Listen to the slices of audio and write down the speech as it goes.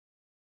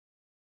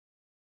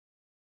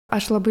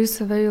Aš labai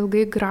save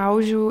ilgai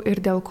graužiau ir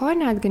dėl ko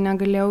netgi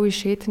negalėjau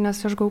išeiti, nes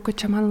aš galvoju, kad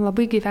čia man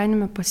labai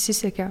gyvenime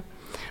pasisekė.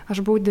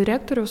 Aš buvau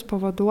direktoriaus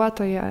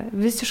pavaduotoja,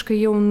 visiškai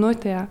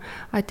jaunutė,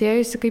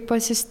 atėjusi kaip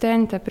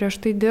asistentė, prieš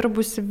tai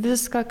dirbusi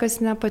viską, kas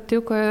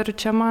nepatiko ir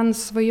čia man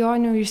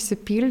svajonių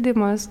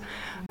išsipildymas,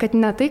 kad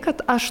ne tai,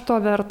 kad aš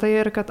to verta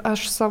ir kad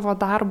aš savo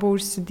darbu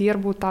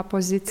užsidirbau tą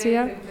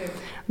poziciją,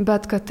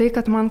 bet kad tai,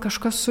 kad man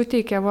kažkas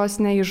suteikė vos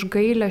ne iš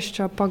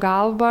gailesčio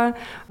pagalbą,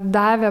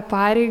 davė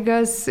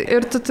pareigas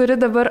ir tu turi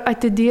dabar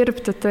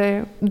atidirbti. Tai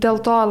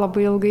dėl to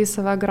labai ilgai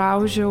save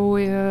graužiau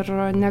ir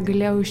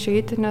negalėjau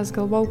išeiti, nes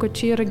galvau, kad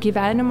čia yra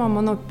gyvenimo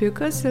mano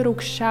pikas ir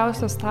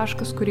aukščiausias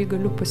taškas, kurį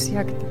galiu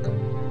pasiekti.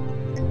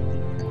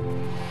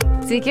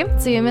 Sveiki,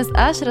 su jumis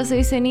aš, Rasa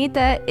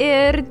Jusionytė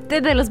ir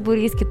didelis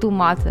būrys kitų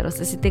moterų.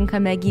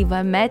 Susitinkame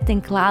gyvame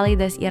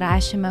tinklalaidės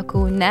įrašyme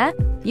Kaune.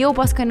 Jau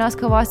po skanios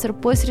kavos ir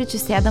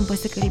pusryčių sėdam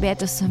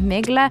pasikalbėti su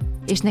Migle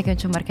iš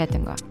Nekenčiu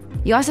marketingo.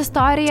 Jos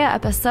istorija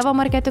apie savo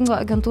marketingo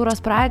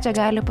agentūros pradžią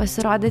gali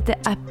pasirodyti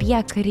apie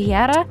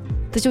karjerą,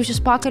 tačiau šis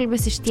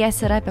pokalbis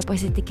išties yra apie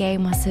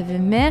pasitikėjimą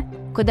savimi,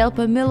 kodėl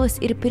pamilus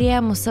ir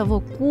priėmus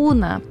savo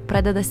kūną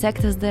pradeda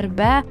sektis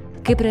darbe,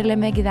 kaip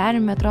realiame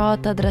gyvenime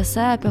atrodo ta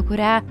drąsa, apie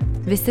kurią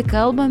visi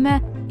kalbame,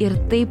 ir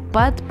taip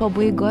pat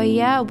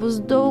pabaigoje bus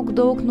daug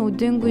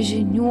naudingų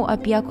žinių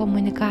apie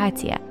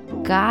komunikaciją.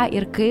 Ką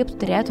ir kaip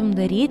turėtum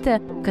daryti,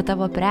 kad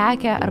tavo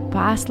prekę ar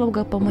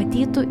paslaugą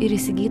pamatytų ir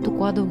įsigytų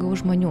kuo daugiau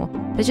žmonių.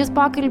 Tai šis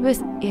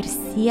pokalbis ir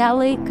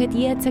sielai, kad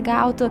jie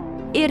atsigautų,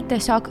 ir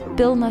tiesiog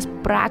pilnas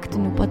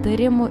praktinių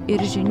patarimų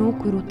ir žinių,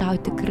 kurių tau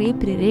tikrai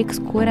prireiks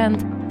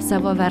kuriant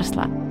savo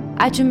verslą.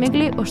 Ačiū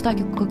Miglei už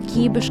tokį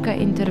kokybišką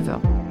interviu.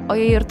 O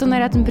jei ir tu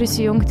norėtum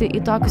prisijungti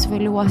į tokius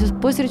vėlyvuosius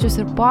pusryčius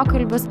ir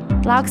pokalbius,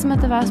 lauksime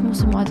tavęs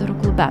mūsų moterų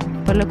klube.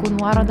 Palikau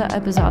nuorodą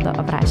epizodo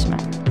aprašyme.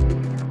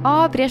 O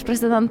prieš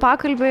prasidedant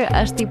pokalbiui,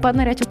 aš taip pat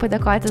norėčiau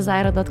padėkoti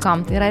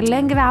Zairo.com. Tai yra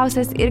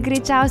lengviausias ir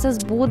greičiausias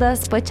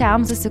būdas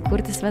pačiam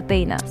susikurti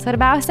svetainę.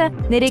 Svarbiausia,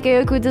 nereikia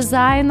jokių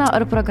dizaino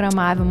ar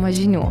programavimo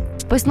žinių.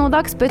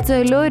 Pasinaudok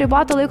specialiu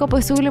riboto laiko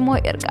pasiūlymu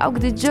ir gauk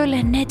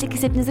didžiulę net iki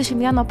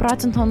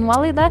 71%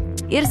 nuolaidą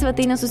ir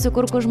svetainę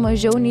susikurk už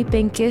mažiau nei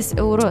 5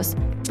 eurus.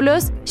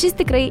 Plus, šis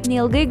tikrai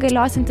neilgai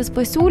galiosintis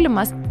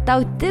pasiūlymas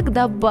tau tik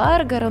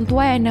dabar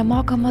garantuoja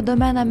nemokamą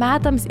domeną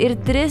metams ir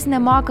 3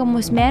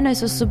 nemokamus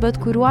mėnesius su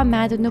bet kuriuo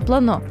metiniu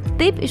planu.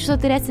 Taip, iš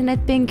to turėsi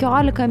net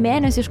 15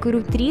 mėnesių, iš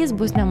kurių 3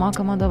 bus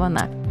nemokama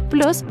dovana.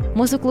 Plus,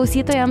 mūsų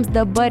klausytojams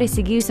dabar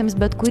įsigijusiems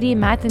bet kurį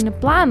metinį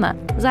planą,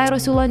 Zairo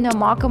siūlo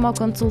nemokamą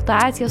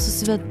konsultaciją su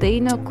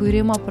svetainio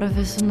kūrimo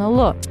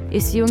profesionalu.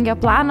 Įsijungę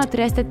planą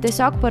turėsite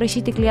tiesiog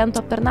parašyti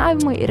kliento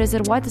aptarnavimui ir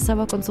rezervuoti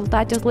savo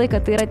konsultacijos laiką.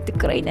 Tai yra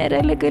tikrai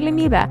nereali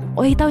galimybė.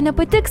 O jei tau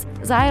nepatiks,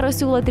 Zairo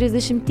siūlo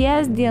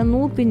 30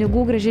 dienų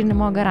pinigų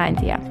grąžinimo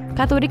garantiją.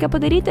 Ką tau reikia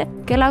padaryti?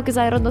 Keliauk į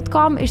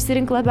Zairo.com,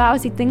 išsirink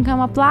labiausiai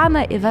tinkamą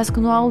planą, įvesk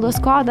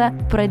nuolaidos kodą,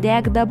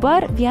 pradėk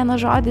dabar,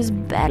 vienas žodis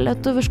be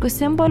lietuviškų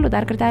simbolių,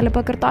 dar kartelį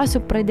pakartosiu,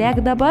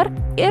 pradėk dabar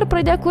ir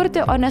pradėk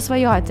kurti, o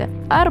nesvajoti.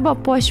 Arba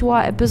po šiuo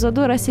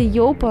epizodu rasi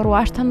jau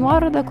paruoštą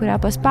nuorodą, kurią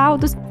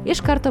paspaudus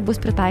iš karto bus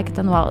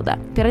pritaikyta nuolaida.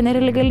 Tai yra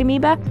nereali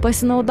galimybė,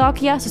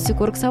 pasinaudok ją,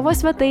 susikurk savo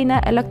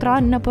svetainę,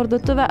 elektroninę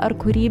parduotuvę ar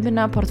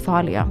kūrybinę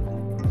portfolio.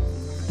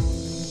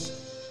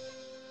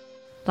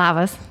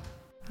 Labas.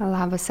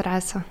 Labas,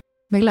 Rasa.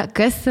 Migle,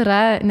 kas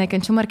yra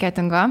Nekenčiu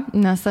marketingo,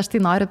 nes aš tai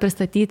noriu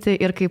pristatyti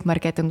ir kaip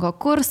marketingo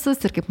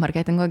kursus, ir kaip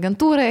marketingo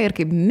agentūrą, ir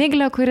kaip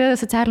Miglė, kuri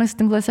socialiniuose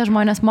tinkluose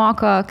žmonės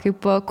moko,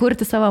 kaip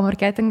kurti savo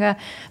marketingą,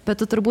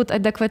 bet tu turbūt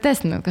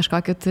adekvatesnį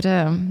kažkokį turi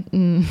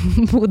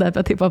būdą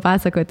apie tai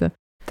papasakoti.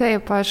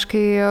 Taip, aš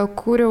kai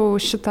kūriau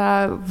šitą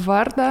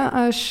vardą,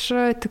 aš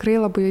tikrai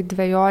labai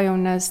dvejojau,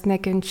 nes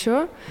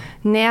nekenčiu.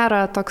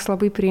 Nėra toks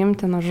labai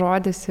priimtinas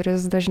žodis ir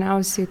jis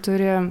dažniausiai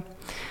turi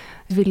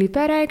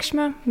dvilypę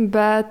reikšmę,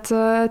 bet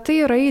tai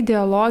yra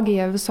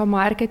ideologija viso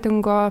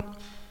marketingo,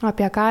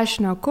 apie ką aš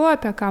šneku,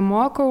 apie ką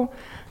mokau,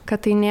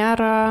 kad tai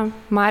nėra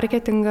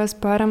marketingas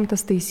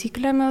paremtas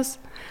taisyklėmis,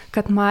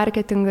 kad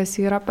marketingas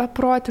yra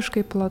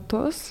beprotiškai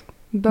platus,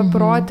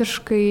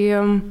 beprotiškai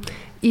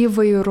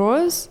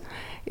įvairus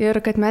ir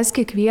kad mes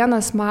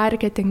kiekvienas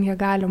marketingė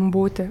galim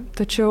būti,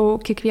 tačiau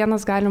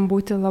kiekvienas galim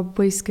būti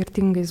labai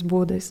skirtingais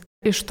būdais.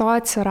 Iš to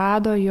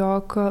atsirado,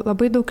 jog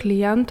labai daug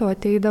klientų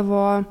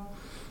ateidavo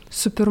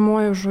su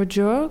pirmuoju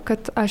žodžiu,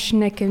 kad aš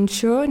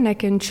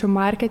nekenčiu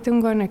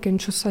marketingo,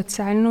 nekenčiu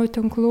socialinių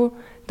tinklų,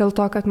 dėl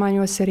to, kad man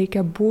juose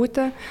reikia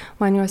būti,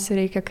 man juose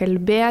reikia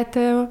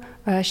kalbėti,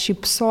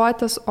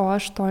 šypsotis, o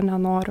aš to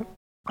nenoriu.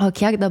 O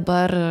kiek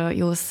dabar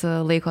jūs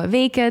laiko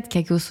veikiat,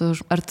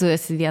 ar tu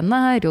esi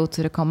viena, ar jau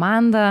turi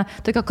komandą,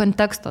 tokio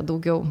konteksto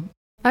daugiau?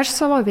 Aš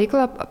savo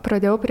veiklą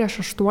pradėjau prieš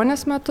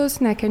 8 metus,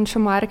 Nekenčiu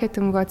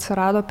marketingo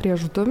atsirado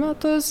prieš 2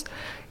 metus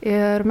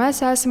ir mes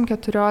esam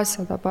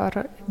 4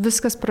 dabar.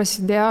 Viskas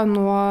prasidėjo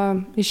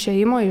nuo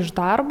išėjimo iš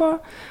darbo,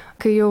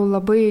 kai jau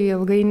labai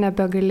ilgai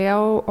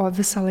nebegalėjau, o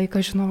visą laiką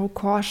žinau,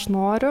 ko aš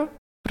noriu.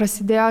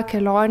 Prasidėjo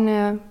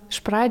kelionė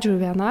iš pradžių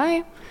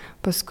vienai,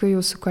 paskui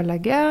jau su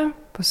kolege,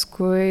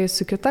 paskui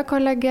su kita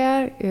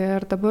kolege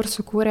ir dabar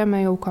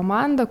sukūrėme jau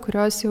komandą,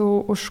 kurios jau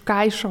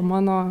užkaišo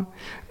mano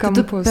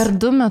kampus. Per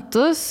 2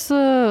 metus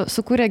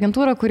sukūrė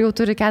agentūrą, kur jau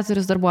turi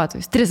 4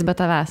 darbuotojus, 3 be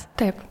tavęs.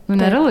 Taip.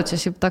 Nerealu, čia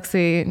šiaip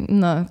toksai,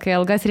 kai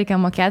algas reikia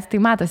mokėti,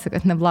 tai matosi,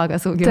 kad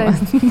neblogas augimas.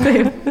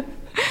 Taip.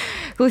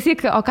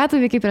 Klausyk, o ką tu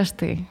veikai prieš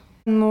tai?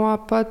 Nuo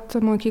pat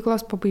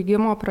mokyklos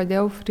pabaigimo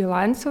pradėjau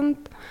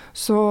freelancint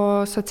su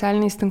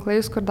socialiniais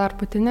tinklais, kur dar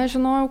pati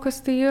nežinojau, kas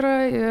tai yra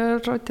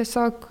ir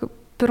tiesiog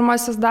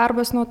pirmasis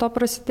darbas nuo to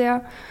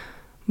prasidėjo.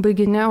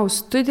 Baiginėjau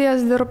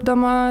studijas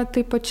dirbdama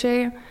taip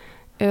pačiai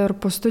ir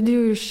po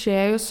studijų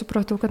išėjus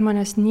supratau, kad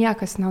manęs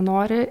niekas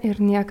nenori ir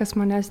niekas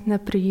manęs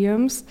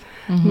nepriims,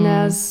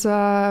 nes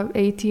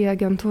eiti į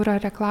agentūrą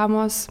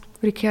reklamos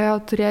reikėjo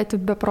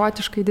turėti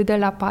beprotiškai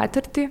didelę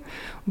patirtį,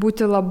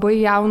 būti labai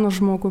jaunu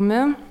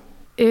žmogumi.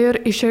 Ir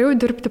išėjau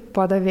dirbti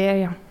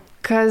padavėją,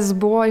 kas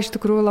buvo iš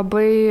tikrųjų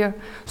labai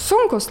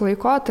sunkus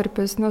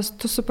laikotarpis, nes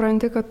tu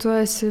supranti, kad tu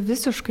esi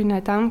visiškai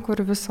ne ten,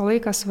 kur visą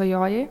laiką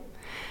svajojai.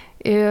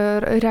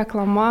 Ir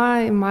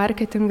reklama,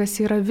 marketingas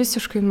yra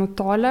visiškai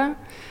nutolę.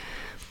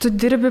 Tu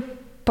dirbi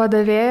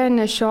padavėją,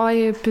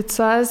 nešioji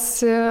pizzas,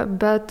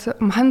 bet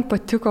man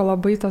patiko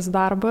labai tas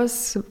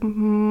darbas.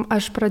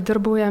 Aš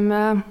pradirbau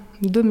jame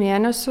 2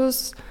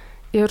 mėnesius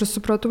ir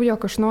supratau,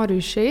 jog aš noriu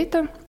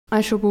išeiti.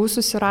 Aš jau buvau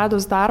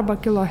susiradus darbą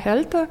Kilo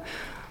Helte,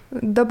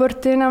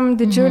 dabartiniam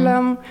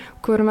didžiuliam,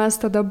 kur mes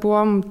tada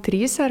buvom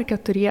 3 ar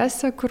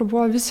 4, kur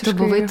buvo visiškai... Tu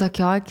buvai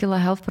tokio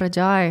Kilo Health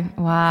pradžioj.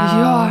 Wow.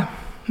 Jo,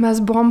 mes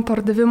buvom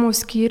pardavimų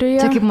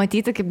skyriuje. Čia kaip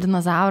matyti, kaip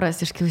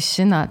dinozauras iš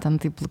kiaušinio, ten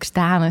taip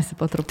lukštenasi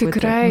po truputį.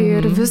 Tikrai,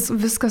 ir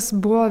viskas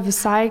buvo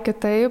visai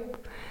kitaip.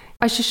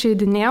 Aš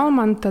išeidinėjau,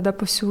 man tada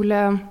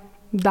pasiūlė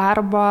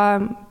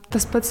darbą,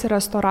 tas pats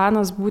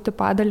restoranas, būti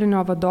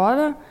padalinio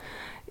vadovė.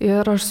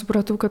 Ir aš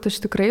supratau, kad aš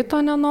tikrai to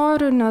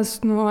nenoriu, nes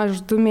aš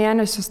 2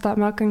 mėnesius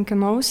tame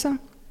kankinausi.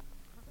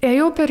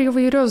 Ėjau per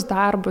įvairius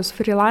darbus,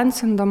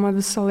 freelancindama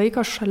visą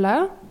laiką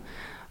šalia.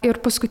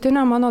 Ir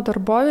paskutinė mano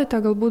darbovietė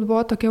galbūt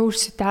buvo tokia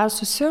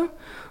užsitęsusi,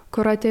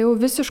 kur atėjau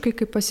visiškai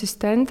kaip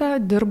asistentė,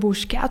 dirbau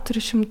už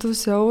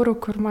 400 eurų,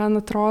 kur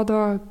man atrodo,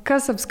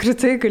 kas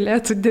apskritai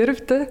galėtų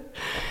dirbti.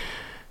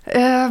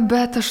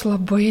 Bet aš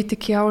labai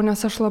tikėjau,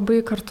 nes aš labai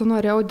kartu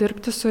norėjau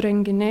dirbti su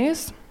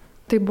renginiais.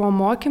 Tai buvo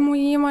mokymų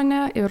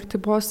įmonė ir tai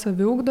buvo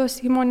saviugdos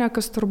įmonė,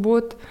 kas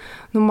turbūt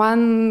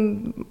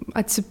man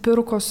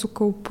atsipirko su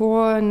kaupu,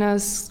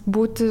 nes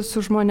būti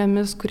su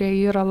žmonėmis, kurie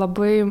yra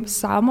labai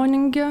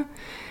sąmoningi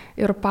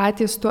ir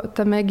patys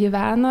tame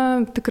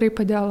gyvena, tikrai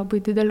padėjo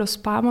labai didelius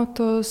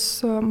pamatus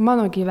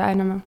mano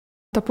gyvenime.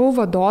 Tapau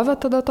vadovė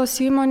tada tos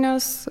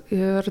įmonės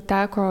ir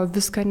teko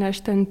viską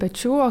nešti ant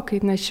pečių, o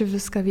kai neši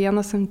viską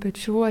vienas ant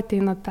pečių,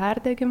 ateina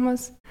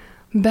perdegimas.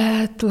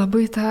 Bet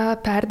labai tą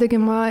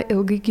perdegimą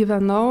ilgai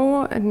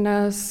gyvenau,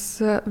 nes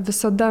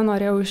visada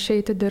norėjau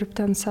išeiti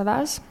dirbti ant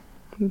savęs,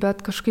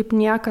 bet kažkaip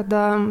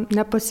niekada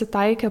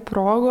nepasitaikė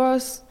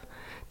progos,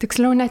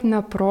 tiksliau net ne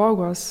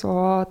progos,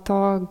 o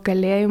to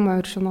galėjimo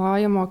ir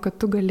žinojimo, kad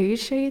tu gali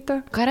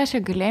išeiti. Ką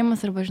reiškia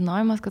galėjimas arba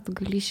žinojimas, kad tu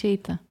gali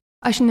išeiti?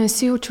 Aš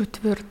nesijaučiau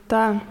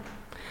tvirta.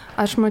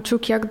 Aš mačiau,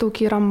 kiek daug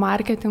yra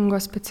marketingo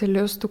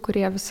specialistų,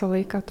 kurie visą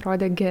laiką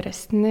atrodė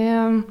geresni,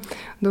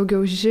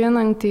 daugiau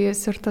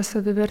žinantys ir ta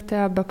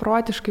savivertė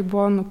beprotiškai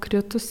buvo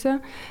nukritusi,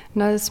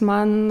 nes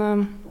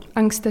man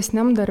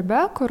ankstesniam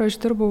darbe, kur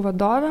aš dirbau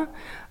vadovę,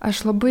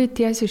 aš labai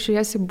tiesiai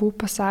šviesiai buvau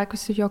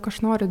pasakiusi, jog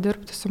aš noriu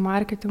dirbti su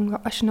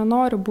marketingu, aš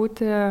nenoriu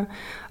būti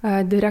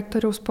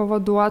direktoriaus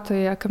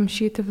pavaduotoja,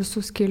 kamšyti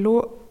visų skylių,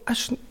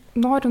 aš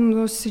noriu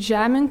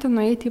nusižeminti,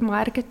 nueiti į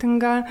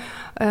marketingą,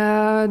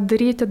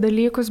 daryti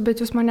dalykus,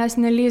 bet jūs manęs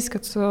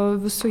nelyskit su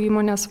visų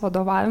įmonės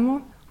vadovavimu.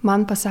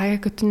 Man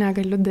pasakė, kad tu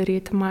negali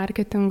daryti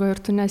marketingo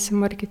ir tu nesi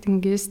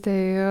marketingistė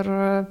ir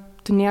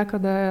tu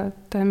niekada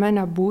tame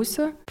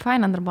nebūsi.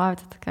 Faina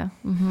darbovietė tokia.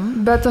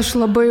 Bet aš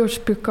labai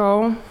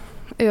užpykau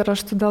ir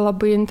aš tada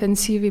labai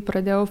intensyviai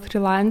pradėjau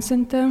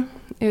freelancinti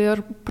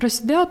ir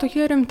prasidėjo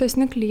tokie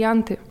rimtesni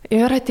klientai.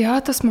 Ir atėjo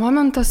tas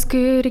momentas,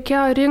 kai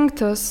reikėjo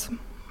rinktis.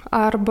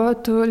 Arba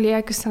tu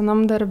lieki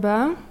senam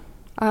darbe,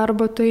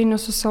 arba tu eini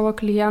su savo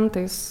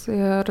klientais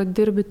ir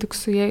dirbi tik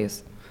su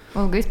jais.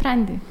 O ilgai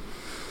sprendai?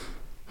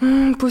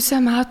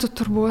 1,5 metų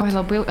turbūt. Oi,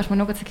 labai, aš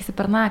maniau, kad sakysi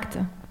per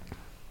naktį.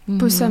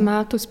 1,5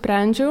 metų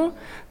sprendžiau,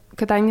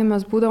 kadangi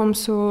mes būdavom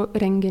su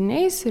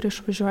renginiais ir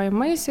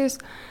išvažiuojamaisiais,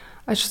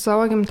 aš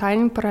savo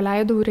gimtadienį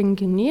praleidau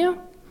renginį.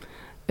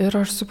 Ir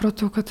aš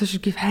supratau, kad aš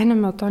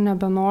gyvenime to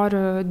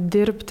nebenoriu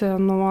dirbti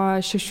nuo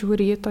 6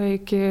 ryto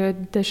iki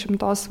 10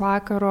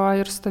 vakaro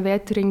ir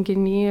stovėti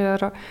renginį.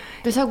 Ir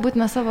tiesiog būti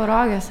ne savo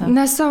rogėse.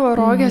 Ne savo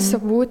rogėse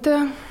būti.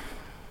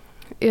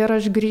 Ir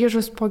aš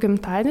grįžus po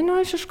gimtadienio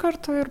aš iš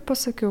karto ir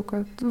pasakiau,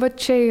 kad va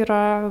čia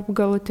yra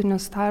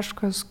galutinis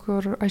taškas,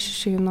 kur aš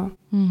išeinu.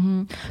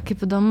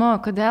 Kaip įdomu,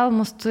 kodėl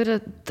mus turi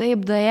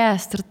taip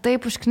daėst ir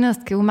taip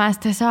užknist, kai jau mes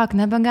tiesiog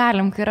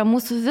nebegalim, kai yra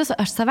mūsų viso,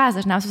 aš savęs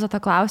dažniausiai visą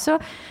tą klausiu,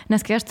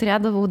 nes kai aš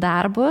turėdavau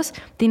darbus,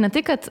 tai ne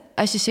tai, kad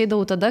aš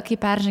išeidavau tada, kai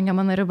peržengia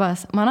mano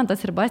ribas. Mano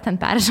tas ribas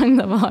ten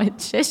peržengdavo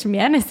 6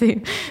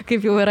 mėnesiai,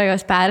 kaip jau yra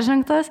jos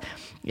peržengtas.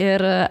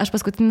 Ir aš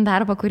paskutinį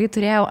darbą, kurį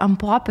turėjau ant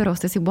popieriaus,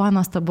 tai jis buvo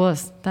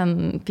nuostabus.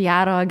 Ten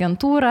PR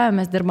agentūra,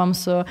 mes dirbam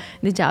su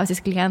didžiausiais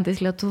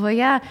klientais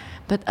Lietuvoje,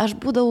 bet aš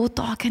būdavau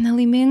tokia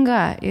nelaiminga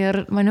ir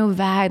maniau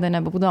veido,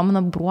 nebebūdavo,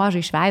 mano bruožai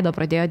iš veido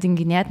pradėjo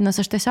dinginėti,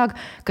 nes aš tiesiog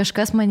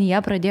kažkas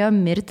manyje pradėjo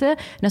mirti,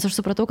 nes aš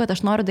supratau, kad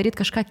aš noriu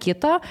daryti kažką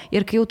kito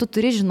ir kai jau tu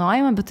turi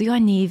žinojimą, bet tu jo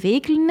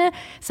neįveiklini,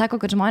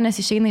 sako, kad žmonės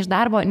išeina iš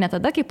darbo ne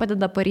tada, kai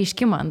padeda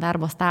pareiškimą ant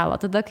darbo stalo,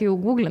 tada, kai jau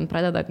googlint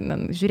pradeda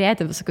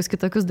žiūrėti visokius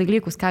kitokius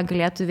dalykus, ką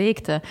galėtų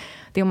veikti.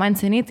 Tai man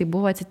seniai tai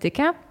buvo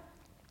atsitikę.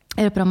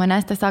 Ir prie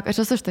manęs tiesiog,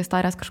 aš esu šitą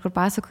istoriją kažkur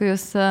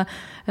pasakojus,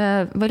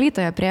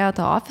 valytoja priėjo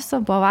to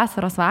ofiso, buvo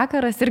vasaros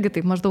vakaras, irgi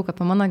taip maždaug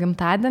apie mano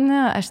gimtadienį,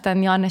 aš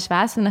ten jo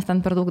nešvesiu, nes ten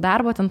per daug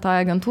darbo, ten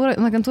toje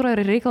agentūra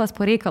yra reikalas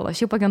po reikalo.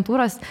 Šiaip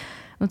agentūros,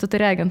 tu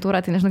turi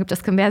agentūrą, tai nežinau kaip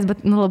čia skambės,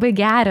 bet labai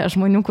geria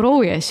žmonių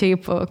kraują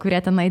šiaip, kurie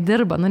tenai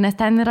dirba, nes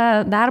ten yra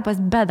darbas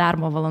be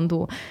darbo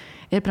valandų.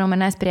 Ir prie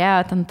manęs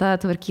priėjo ten ta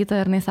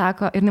tvarkytoja ir jinai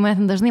sako, ir jinai mane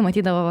ten dažnai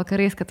matydavo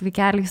vakarais, kad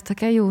vaikeliai, jūs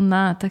tokia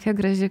jauna, tokia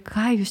graži,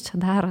 ką jūs čia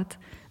darot?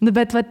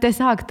 Bet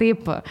tiesiog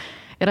taip.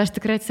 Ir aš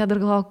tikrai atsėdu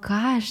ir galvoju,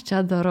 ką aš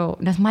čia darau,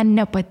 nes man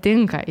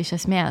nepatinka iš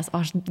esmės,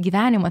 o aš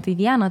gyvenimą tai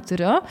vieną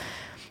turiu.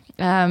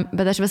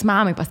 Bet aš vis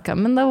mamai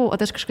paskambindavau, o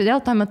tai aš kažkodėl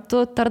tuo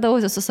metu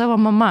tardavausi su savo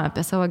mama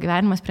apie savo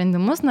gyvenimo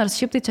sprendimus, nors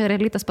šiaip tai čia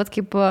realiai tas pat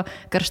kaip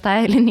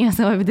karštąją liniją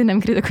savo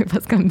vidiniam kritikui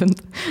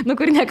paskambinti.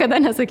 Kur niekada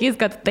nesakys,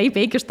 kad taip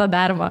eik iš to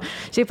darbo.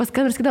 Šiaip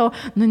paskambinti ir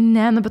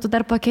sakydavau, bet tu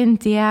dar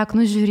pakentiek,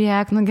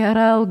 žiūrėk,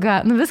 gera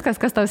alga,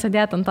 viskas, kas tau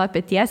sėdėtų ant to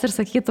peties ir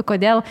sakytų,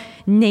 kodėl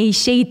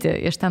neišeiti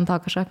iš ten to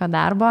kažkokio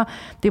darbo,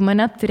 tai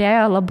mane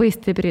turėjo labai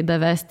stipriai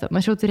davesti.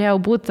 Aš jau turėjau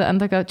būti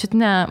ant tokio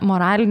čiutne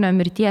moralinio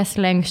mirties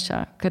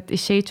slenkščio, kad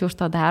išeičiau už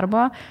to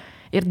darbo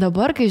ir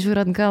dabar, kai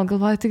žiūrint atgal,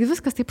 galvoju, taigi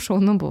viskas taip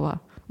šaunu buvo.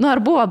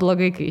 Ar buvo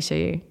blogai, kai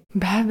išėjai?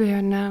 Be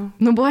abejo, ne.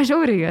 Buvo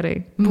žiauriai gerai.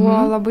 Buvo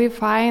labai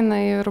faina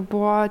ir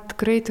buvo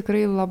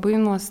tikrai labai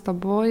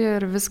nuostabu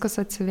ir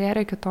viskas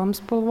atsivėrė kitom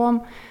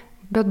spalvom,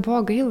 bet buvo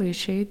gaila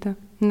išeiti,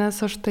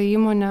 nes aš tą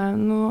įmonę,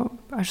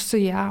 aš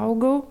su ją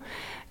augau,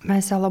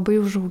 mes ją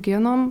labai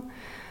užauginom,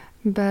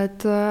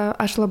 bet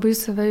aš labai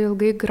save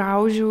ilgai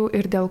graužiau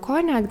ir dėl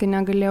ko netgi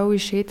negalėjau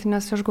išeiti,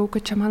 nes aš galvoju,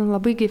 kad čia man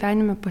labai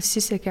gyvenime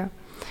pasisekė.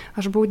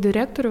 Aš buvau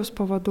direktoriaus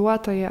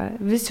pavaduotoja,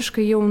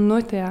 visiškai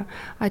jaunutė,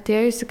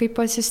 atėjusi kaip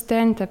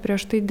asistentė,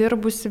 prieš tai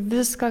dirbusi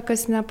viską,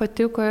 kas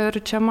nepatiko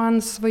ir čia man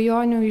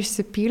svajonių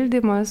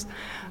išsipildymas,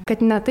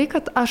 kad ne tai,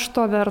 kad aš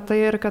to verta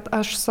ir kad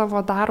aš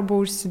savo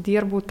darbu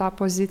užsidirbau tą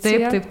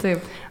poziciją,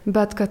 taip.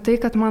 Bet kad tai,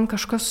 kad man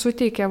kažkas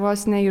suteikė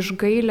vos ne iš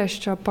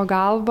gailesčio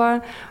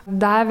pagalbą,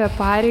 davė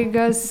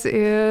pareigas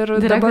ir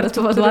direktoriaus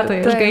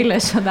pavaduotoja iš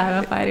gailesčio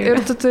davė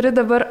pareigas. Ir tu turi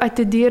dabar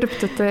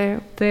atidirbti tai.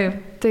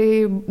 Taip. Tai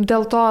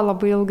dėl to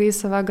labai ilgai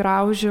save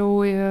graužiau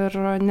ir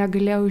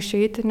negalėjau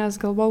išeiti, nes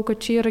galvojau, kad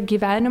čia yra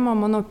gyvenimo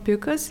mano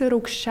pikas ir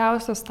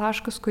aukščiausias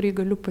taškas, kurį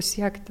galiu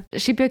pasiekti.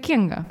 Šiaip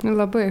juokinga.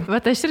 Labai.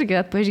 Bet aš irgi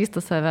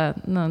atpažįstu save,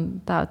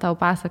 tau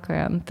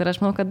pasakojant. Ir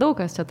aš manau, kad daug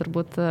kas čia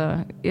turbūt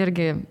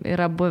irgi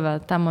yra buvę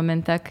tam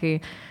momente, kai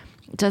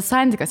čia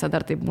santykiuose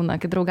dar taip būna,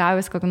 kai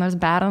draugaujas kokį nors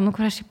berną,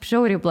 kur aš šiaip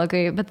žiauriai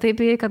blogai, bet taip,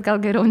 kad gal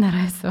geriau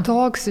nerasiu.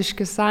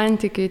 Toksiški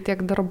santykiai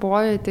tiek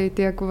darbovietėje,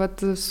 tiek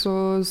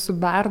su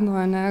bernu,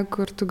 ne,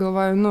 kur tu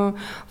galvoji,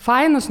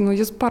 fainus,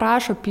 jis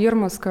parašo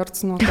pirmas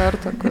karts nuo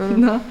karto.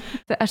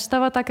 Aš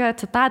tavo tokią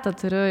citatą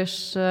turiu iš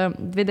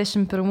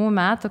 21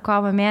 metų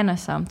kovo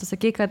mėnesio. Tu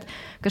sakai, kad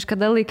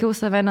kažkada laikiau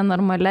save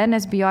nenormale,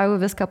 nes bijojau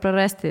viską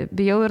prarasti.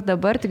 Bijau ir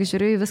dabar, tik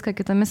žiūriu į viską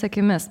kitomis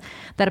akimis.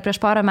 Dar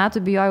prieš porą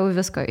metų bijojau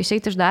visko.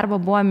 Išeiti iš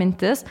darbo buvo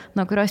mintis,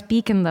 nuo kurios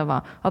pykindavo,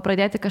 o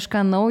pradėti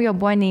kažką naujo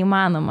buvo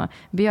neįmanoma.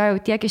 Bijojau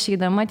tiek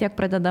išeidama, tiek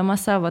pradedama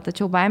savo,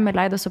 tačiau baimė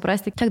leido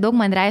suprasti, kiek daug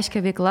man reiškia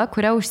veikla,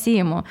 kurią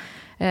užsiimu.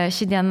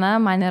 Ši diena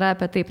man yra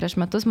apie tai, prieš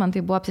metus man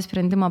tai buvo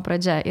apsisprendimo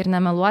pradžia ir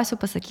nemeluosiu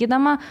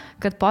pasakydama,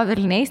 kad po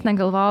velniais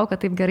negalvojau,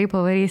 kad taip gerai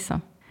pavarysiu.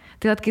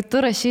 Tai kai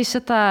tu rašai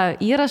šitą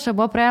įrašą,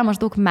 buvo praėję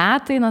maždaug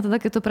metai nuo tada,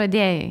 kai tu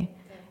pradėjai.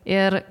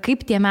 Ir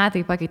kaip tie metai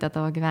pakeitė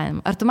tavo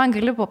gyvenimą? Ar tu man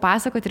gali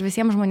papasakoti ir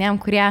visiems žmonėms,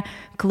 kurie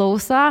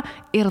klauso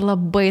ir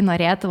labai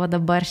norėtų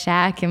dabar šią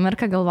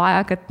akimirką,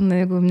 galvoja, kad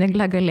jeigu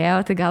Miglė galėjo,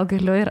 tai gal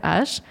galiu ir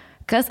aš.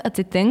 Kas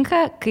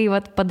atsitinka, kai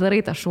padarai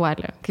tą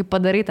šuolį, kai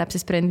padarai tą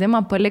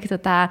apsisprendimą palikti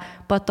tą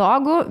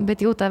patogų, bet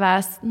jau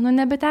tavęs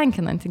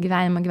nebetenkinantį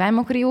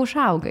gyvenimą, kurį jau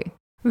užaugai?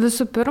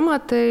 Visų pirma,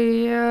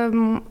 tai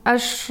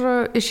aš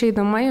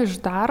išeidama iš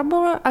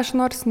darbo, aš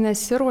nors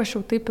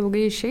nesiruošiau taip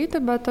ilgai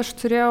išeiti, bet aš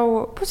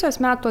turėjau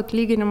pusės metų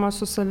atlyginimą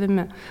su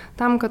savimi,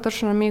 tam, kad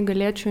aš ramiai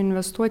galėčiau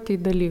investuoti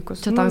į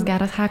dalykus. Čia toks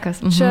geras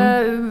hakas. Čia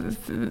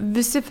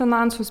visi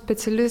finansų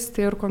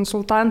specialistai ir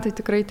konsultantai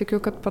tikrai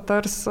tikiu, kad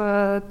patars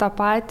tą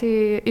patį,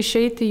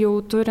 išeiti jau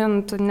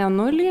turint ne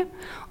nulį,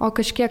 o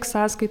kažkiek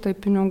sąskaitoje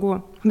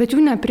pinigų. Bet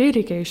jų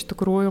neprireikė iš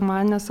tikrųjų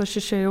man, nes aš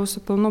išėjau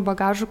su pilnu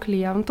bagažu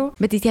klientų.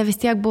 Bet jie vis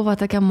tiek buvo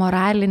tokia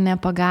moralinė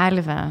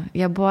pagalvė.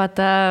 Jie buvo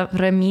ta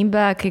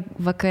ramybė, kai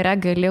vakare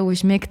gali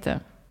užmigti.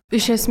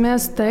 Iš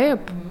esmės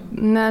taip,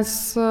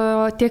 nes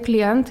tie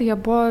klientai, jie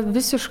buvo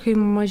visiškai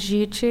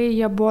mažyčiai,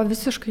 jie buvo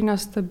visiškai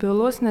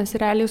nestabilus, nes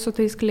realiai su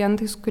tais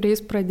klientais,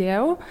 kuriais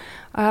pradėjau,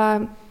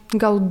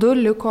 gal 2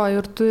 liko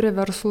ir turi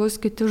verslus,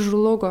 kiti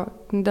žlugo.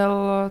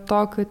 Dėl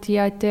to, kad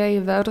jie atėjo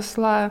į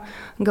verslą,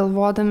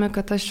 galvodami,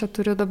 kad aš čia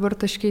turiu dabar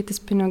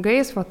taškytis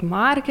pinigais,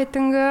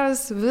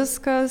 marketingas,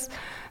 viskas.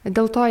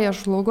 Dėl to jie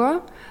žlugo.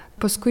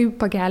 Paskui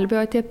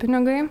pagelbėjo tie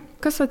pinigai.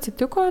 Kas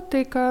atsitiko,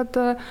 tai kad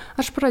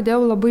aš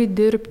pradėjau labai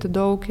dirbti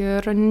daug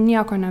ir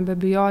nieko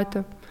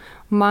nebebijoti.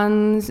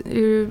 Man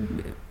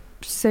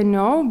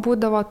seniau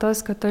būdavo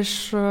tas, kad aš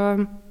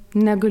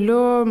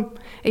negaliu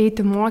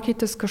eiti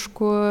mokytis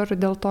kažkur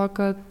dėl to,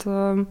 kad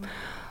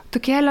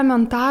tokie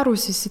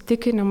elementarūs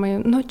įsitikinimai,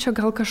 čia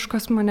gal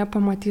kažkas mane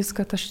pamatys,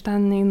 kad aš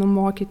ten einu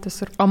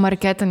mokytis. O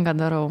marketingą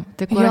darau,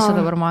 tai kur aš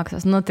dabar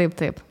mokysiuos?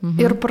 Taip.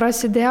 Ir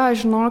prasidėjo,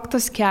 žinok,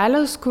 tas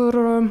kelias, kur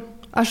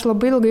aš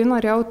labai ilgai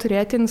norėjau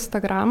turėti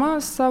Instagramą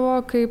savo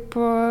kaip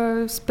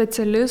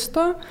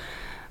specialisto.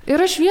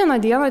 Ir aš vieną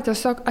dieną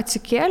tiesiog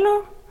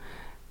atsikėliau,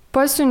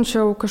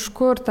 pasiunčiau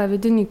kažkur tą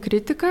vidinį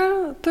kritiką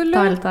toli.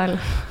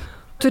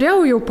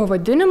 Turėjau jau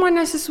pavadinimą,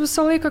 nes jis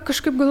visą laiką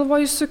kažkaip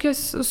galvoju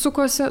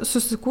sukosi,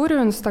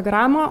 susikūriau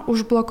Instagramą,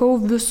 užblokau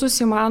visus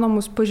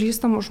įmanomus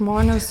pažįstamus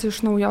žmonės iš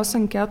naujos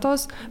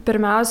anketos.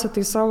 Pirmiausia,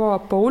 tai savo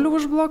Paulių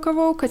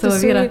užblokavau, kad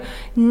jisai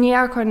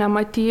nieko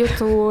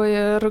nematytų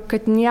ir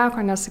kad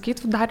nieko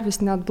nesakytų, dar vis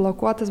net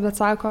blokuotas, bet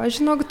sako,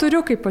 aš žinok,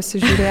 turiu kaip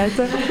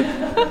pasižiūrėti.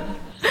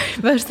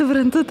 Bet aš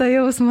suprantu tą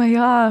jausmą,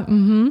 jo.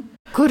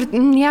 Kur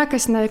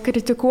niekas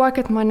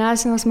nekritikuokit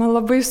manęs, nes man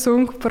labai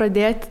sunku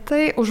pradėti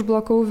tai,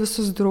 užblokau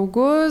visus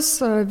draugus,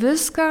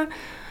 viską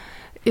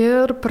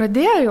ir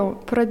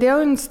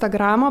pradėjau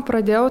Instagramą,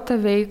 pradėjau tą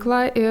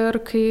veiklą ir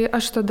kai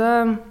aš tada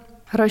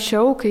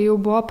rašiau, kai jau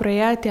buvo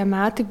praėję tie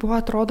metai, buvo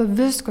atrodo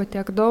visko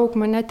tiek daug,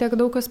 mane tiek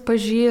daug kas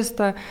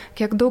pažįsta,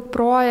 kiek daug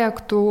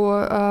projektų,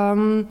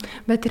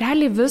 bet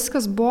realiai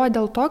viskas buvo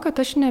dėl to,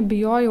 kad aš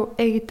nebijojau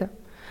eiti.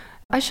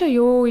 Aš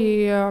ėjau į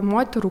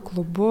moterų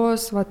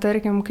klubus,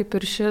 tarkim, kaip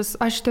ir šis.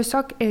 Aš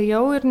tiesiog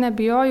ėjau ir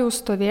nebijojau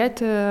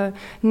stovėti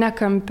ne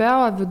kampe,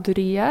 o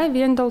viduryje,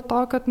 vien dėl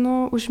to, kad,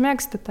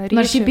 užmegzti tą ryšį.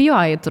 Nors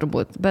bijojai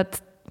turbūt,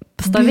 bet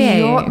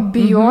stovėjai.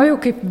 Bijojau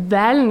kaip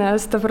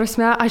velnės, ta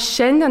prasme, aš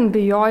šiandien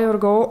bijojau ir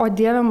galvojau, o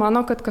Dieve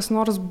mano, kad kas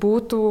nors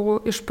būtų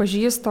iš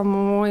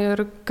pažįstamų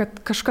ir kad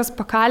kažkas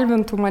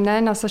pakalbintų mane,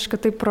 nes aš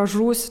kitaip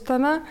pražūsiu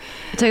tame.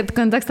 Čia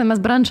kontekstą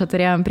mes brančą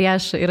turėjom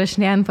prieš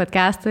įrašinėjant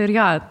podcastą ir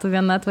tu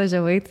viena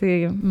atvažiavai, tai...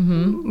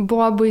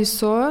 Buvo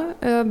baisu,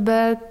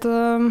 bet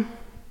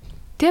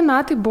tie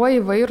metai buvo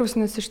įvairūs,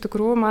 nes iš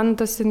tikrųjų man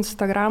tas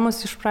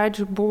Instagramas iš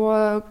pradžių buvo,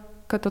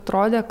 kad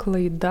atrodė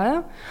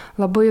klaida.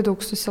 Labai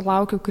daug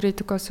susilaukiau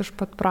kritikos iš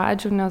pat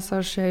pradžių, nes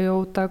aš ėjau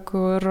tą,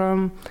 kur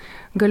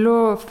galiu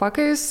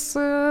fakais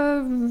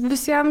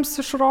visiems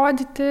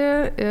išrodyti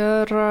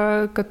ir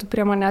kad tu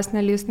prie manęs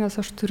nelys, nes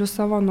aš turiu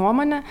savo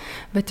nuomonę,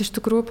 bet iš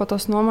tikrųjų po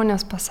tos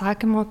nuomonės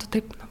pasakymo tu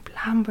taip,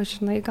 blemba,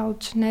 žinai, gal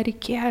čia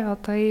nereikėjo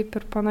taip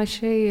ir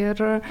panašiai.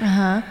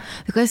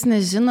 Tai kas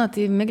nežino,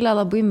 tai Miglė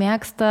labai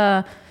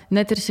mėgsta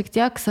net ir šiek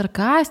tiek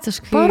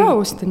sarkastiškai.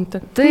 Paraustinti.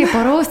 Taip,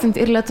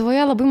 paraustinti. Ir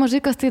Lietuvoje labai mažai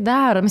kas tai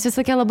daro. Mes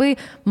visokie labai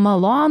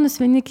malonus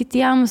vieni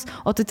kitiems,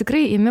 o tu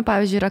tikrai imi,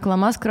 pavyzdžiui,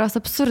 reklamas, kurios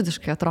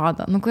absurdiškai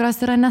atrodo,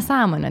 kurios yra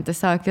nesąmonė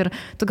tiesiog. Ir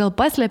tu gal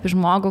paslėpi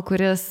žmogų,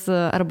 kuris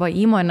arba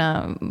įmonę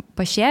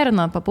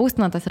pašerino,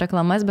 papaustino tas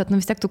reklamas, bet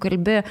vis tiek tu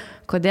kalbi,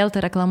 kodėl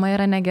ta reklama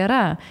yra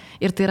negera.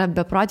 Ir tai yra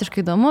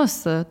beprotiškai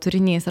įdomus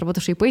turinys, arba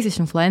tu šaipaisi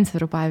iš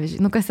influencerių,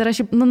 pavyzdžiui. Kas yra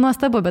šiaip,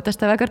 nuostabu, bet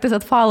aš tave kartais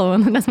atfollow,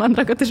 nes man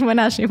atrodo, kad iš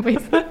manęs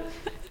šaipaisi.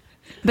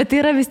 Bet tai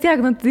yra vis tiek,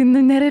 tai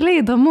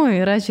nerealiai įdomu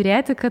yra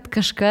žiūrėti, kad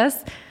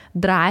kažkas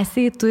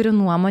drąsiai turi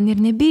nuomonę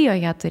ir nebijo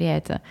ją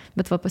turėti.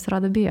 Bet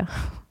pasirodo bijo.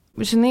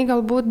 Žinai,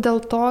 galbūt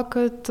dėl to,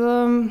 kad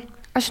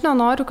aš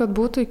nenoriu, kad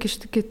būtų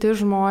įkišti kiti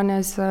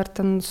žmonės, ar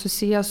ten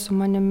susijęs su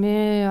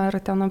manimi, ar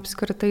ten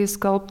apskritai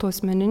skalbtų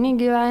asmeninį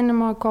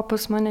gyvenimą, ko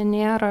pas mane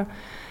nėra.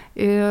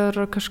 Ir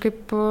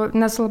kažkaip,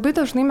 nes labai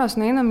dažnai mes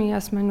nueinam į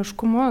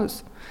asmeniškumus.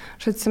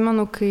 Aš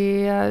atsimenu,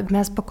 kai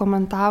mes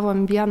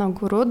pakomentavom vieną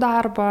guru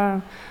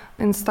darbą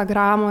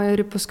Instagramo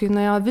ir paskui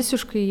nuėjo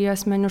visiškai į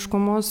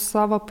asmeniškumus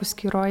savo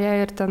paskyroje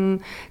ir ten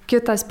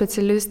kitą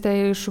specialistę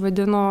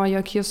išvadino,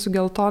 jog jie su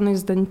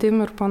geltonais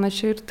dantim ir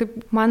panašiai. Ir taip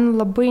man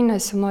labai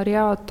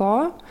nesinorėjo to.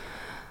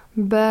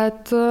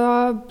 Bet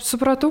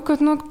supratau, kad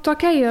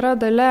tokia yra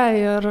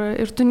dalia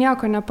ir tu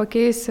nieko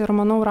nepakeisi ir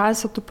manau,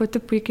 Rasa, tu pati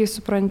puikiai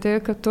supranti,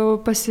 kad tu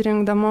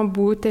pasirinkdama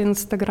būti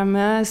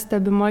Instagrame,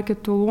 stebima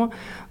kitų,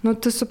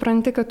 tu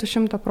supranti, kad tu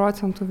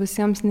 100%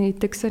 visiems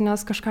neįtiksi,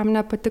 nes kažkam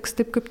nepatiks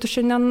taip, kaip tu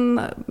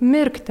šiandien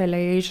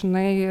mirktelėjai,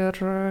 žinai.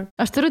 Ir...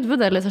 Aš turiu 2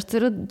 dalis, aš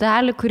turiu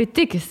dalį, kuri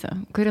tikisi,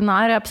 kuri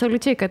nori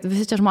absoliučiai, kad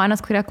visi čia žmonės,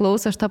 kurie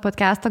klauso šitą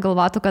podcastą,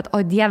 galvotų, kad o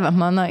Dieve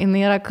mano,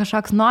 jinai yra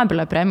kažkoks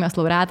Nobelio premijos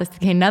laureatas,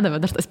 tik jai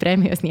nedavė dar tas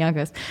premijos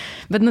niekas.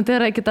 Bet, tai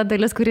yra kita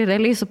dalis, kuri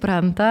realiai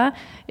supranta,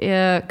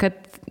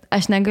 kad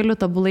aš negaliu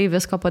tobulai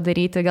visko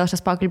padaryti, gal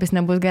šis pokalbis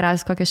nebus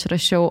geras, kokį aš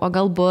rašiau, o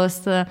gal bus,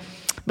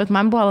 bet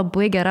man buvo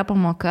labai gera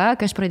pamoka,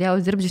 kai aš pradėjau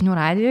dirbti žinių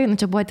radijoje,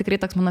 čia buvo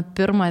tikrai toks mano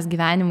pirmas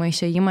gyvenimo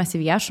išėjimas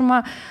į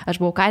viešumą, aš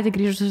buvau ką tik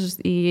grįžus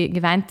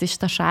gyventi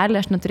šitą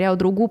šalį, aš neturėjau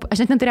draugų,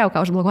 aš net neturėjau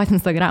ką užblokuoti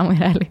Instagramui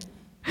realiai.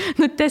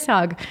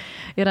 Tiesiog.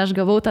 Ir aš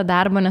gavau tą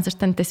darbą, nes aš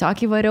ten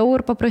tiesiog įvariau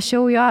ir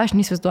paprašiau jo, aš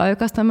neįsivaizduoju,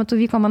 kas tuo metu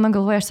vyko mano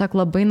galvoje, aš tiesiog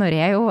labai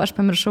norėjau, aš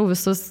pamiršau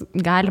visus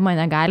galima,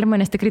 negalima,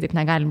 nes tikrai taip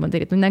negalima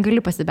daryti. Negali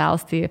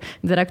pasibelsti į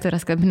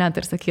direktorės kabinetą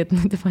ir sakyti,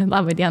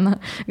 labą dieną,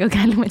 gal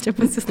galima čia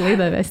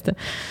laidą vesti.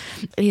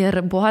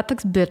 Ir buvo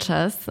toks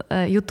bičas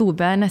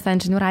YouTube, nes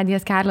ten žinių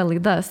radijas kelia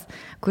laidas,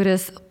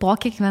 kuris po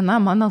kiekviena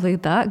mano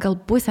laida gal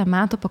pusę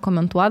metų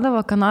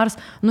pakomentuodavo, ką nors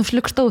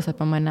nušlikštaus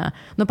apie mane.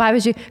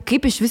 Pavyzdžiui,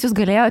 kaip iš vis jūs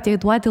galėjote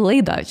įduoti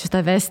laidą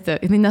šitą vesti,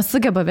 jinai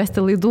nesugeba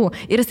vesti laidų.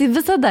 Ir jisai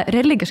visada,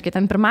 religiškai,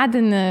 ten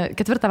pirmadienį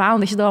 4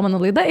 valandą išdavo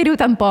mano laidą ir jau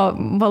ten po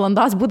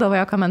valandos būdavo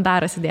jo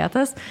komentaras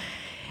įdėtas.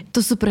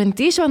 Tu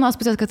supranti iš vienos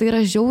pusės, kad tai yra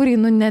žiauriai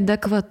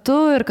neadekvatu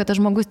ir kad tas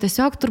žmogus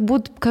tiesiog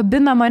turbūt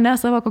kabina mane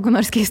savo kokiu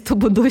nors keistu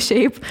būdu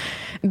šiaip,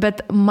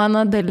 bet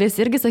mano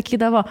dalis irgi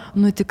sakydavo,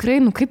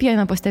 tikrai, kaip jie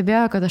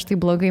nepastebėjo, kad aš tai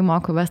blogai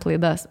moku vesti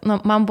laidas.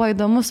 Man buvo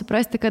įdomu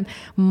suprasti, kad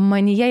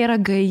manyje yra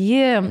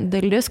gaji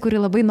dalis, kuri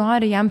labai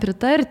nori jam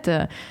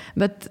pritarti,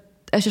 bet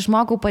aš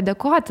išmokau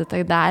padėkoti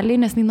tai daliai,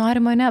 nes jis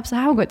nori mane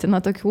apsaugoti nuo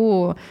tokių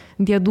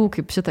dėdų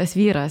kaip šitas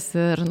vyras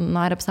ir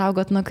nori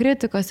apsaugoti nuo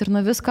kritikos ir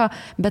nuo visko,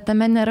 bet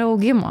tame nėra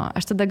augimo.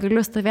 Aš tada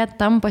galiu stovėti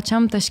tam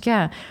pačiam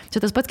taške.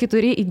 Čia tas pats, kai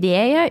turi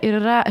idėją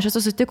ir aš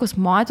esu sutikus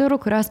moterų,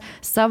 kurios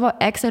savo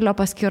Excelio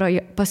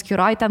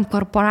paskyroj ten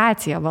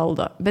korporaciją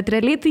valdo, bet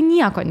realiai tai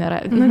nieko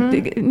nėra.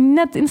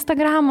 Net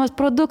Instagramos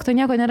produkto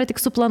nieko nėra,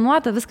 tik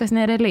suplanuota, viskas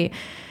nerealiai.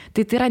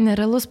 Tai yra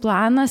nerealus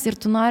planas ir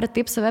tu nori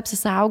taip save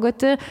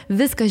apsisaugoti,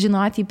 viską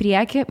žinoti į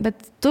priekį,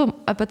 bet tu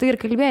apie tai ir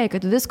kalbėjai,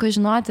 kad visko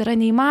žinoti yra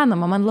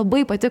neįmanoma. Man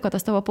labai patiko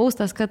tas tavo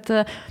postas, kad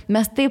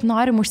mes taip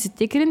norim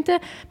užsitikrinti,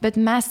 bet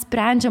mes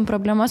sprendžiam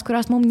problemas,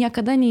 kurios mums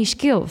niekada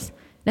neiškils.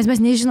 Nes mes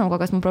nežinom,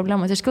 kokios mums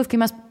problemos iškils,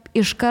 kai mes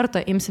iš karto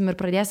imsim ir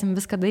pradėsim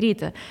viską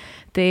daryti.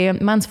 Tai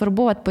man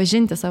svarbu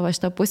atpažinti savo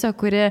šitą pusę,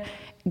 kuri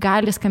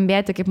gali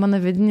skambėti kaip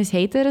mano vidinis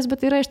hateris, bet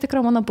tai yra iš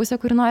tikrųjų mano pusė,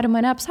 kuri nori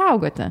mane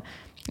apsaugoti.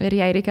 Ir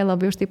jai reikia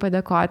labai už tai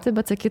padėkoti,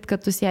 bet sakyt,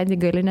 kad tu sėdi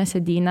galinę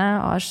sėdynę,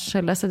 o aš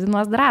šalia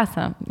sėdinuos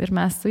drąsą. Ir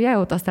mes su jie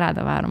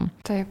autostradą varom.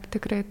 Taip,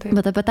 tikrai taip.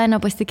 Bet apie tą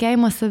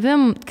nepasitikėjimą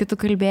savim, kai tu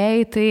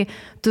kalbėjai, tai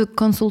tu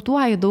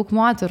konsultuoji daug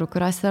moterų,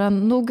 kurios yra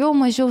daugiau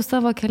mažiau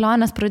savo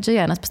kelionės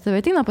pradžioje, nes pas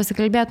tave ateina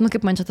pasikalbėti,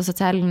 kaip man čia tas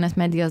socialinės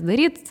medijas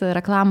daryti,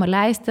 reklamą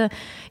leisti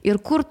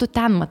ir kur tu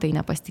ten matai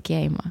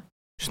nepasitikėjimą.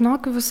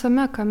 Žinok,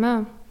 visame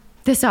kame.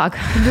 Tiesiog.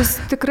 Vis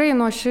tikrai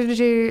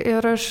nuoširdžiai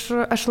ir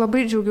aš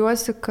labai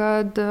džiaugiuosi,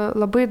 kad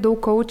labai daug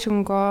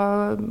coachingo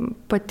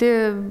pati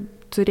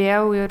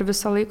turėjau ir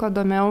visą laiką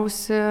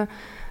domėjausi,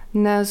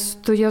 nes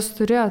tu jas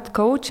turi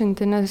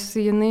atkaučinti, nes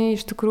jinai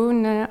iš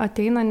tikrųjų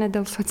ateina ne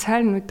dėl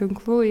socialinių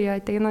tinklų, jie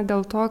ateina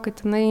dėl to,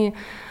 kad jinai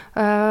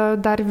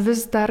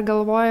vis dar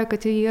galvoja,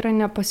 kad jie yra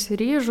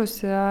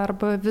nepasiryžusi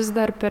arba vis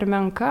dar per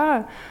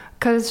menka.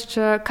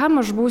 Kam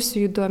aš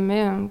būsiu įdomi,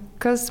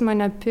 kas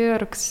mane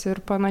pirks ir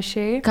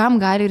panašiai. Kam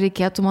gali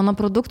reikėtų mano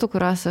produktų,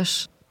 kuriuos aš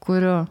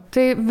kuriu?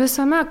 Tai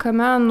visame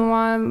kame,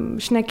 nuo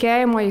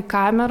šnekėjimo į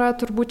kamerą,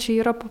 turbūt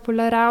čia yra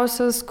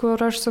populiariausias, kur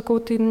aš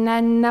sakau, tai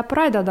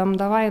nepradedam,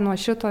 davai nuo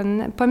šito,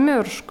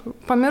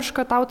 pamiršk,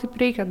 kad tau taip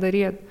reikia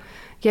daryti.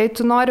 Jei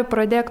tu nori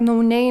pradėk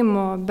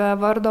no-name, be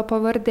vardo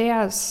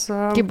pavardės.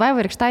 Kaip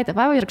Vaiva Rykštaitė.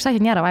 Vaiva Rykštaitė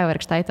nėra Vaiva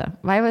Rykštaitė.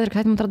 Vaiva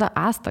Rykštaitė, man atrodo,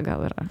 Asta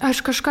gal yra.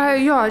 Aš kažką,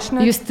 aš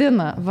ne.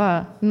 Justina, va.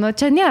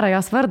 Čia nėra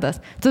jos vardas.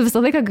 Tu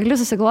visą laiką gali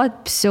susigalvoti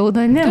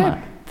pseudonimą.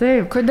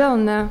 Taip. Kodėl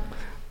ne?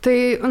 Tai,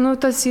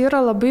 tas yra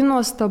labai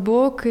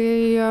nuostabu,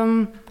 kai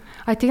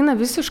ateina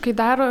visiškai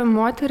dar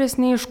moteris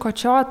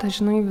neiškočiota,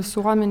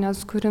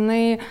 visuomenės, kur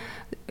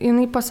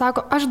jinai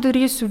pasako, aš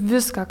darysiu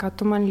viską, ką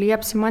tu man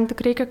liepsi, man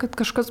tik reikia, kad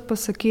kažkas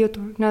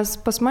pasakytų. Nes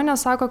pas mane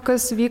sako,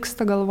 kas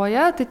vyksta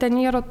galvoje, tai ten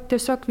yra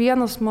tiesiog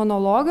vienas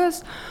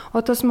monologas,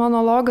 o tas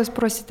monologas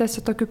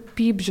prasitęsia tokiu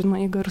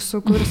pypžinai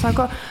garsu, kur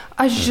sako,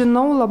 aš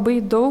žinau labai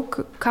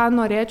daug, ką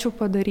norėčiau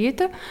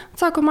padaryti.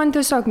 Sako, man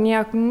tiesiog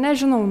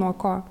nežinau nuo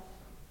ko.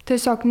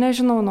 Tiesiog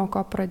nežinau nuo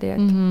ko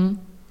pradėti.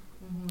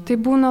 Tai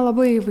būna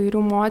labai įvairių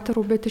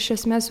moterų, bet iš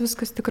esmės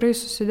viskas tikrai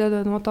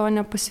susideda nuo to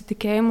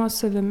nepasitikėjimo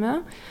savimi,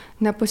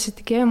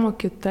 nepasitikėjimo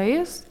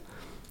kitais.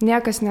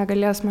 Niekas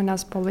negalės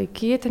manęs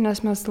palaikyti,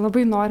 nes mes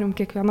labai norim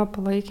kiekvieno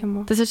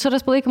palaikymo. Tas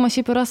išorės palaikymas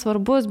šiaip yra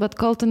svarbus, bet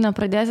kol tu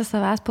nepradėsi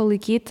savęs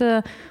palaikyti,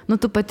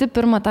 tu pati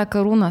pirmą tą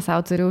karūną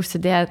savo turi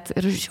užsidėti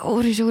ir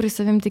žiauriai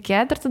savim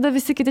tikėti ir tada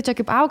visi kiti čia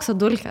kaip aukso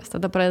dulkės,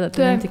 tada pradeda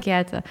tavim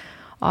tikėti.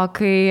 O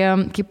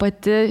kai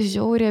pati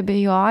žiauriai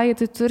abejoji,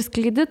 tai tu ir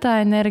skleidi tą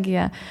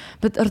energiją.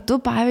 Bet ar tu,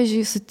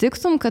 pavyzdžiui,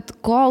 sutiktum, kad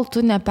kol tu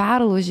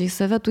neperlaužiai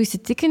save tų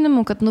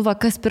įsitikinimų, kad,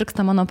 kas pirks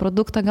tą mano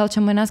produktą, gal čia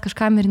manęs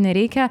kažkam ir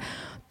nereikia,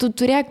 tu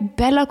turėk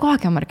belę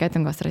kokią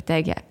marketingo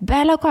strategiją,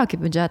 belę kokį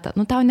biudžetą,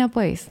 tau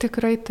nepais.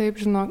 Tikrai taip,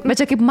 žinok. Bet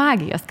čia kaip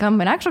magija,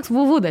 skamba, ne kažkoks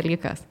vuvų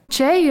dalykas.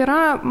 Čia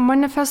yra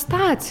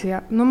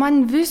manifestacija.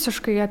 Man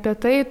visiškai apie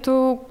tai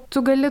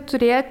tu gali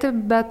turėti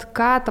bet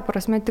ką, ta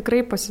prasme,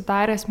 tikrai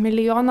pasidaręs 1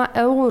 milijoną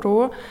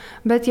eurų,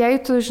 bet jei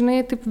tu,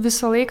 žinai, taip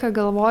visą laiką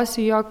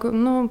galvosi, jog,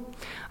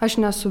 aš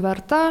nesu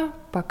verta,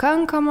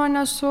 pakankama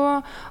nesu,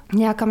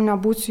 niekam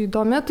nebūsiu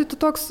įdomi, tai tu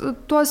tuos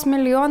 1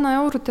 milijoną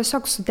eurų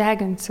tiesiog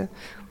sudeginsi.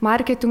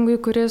 Marketingui,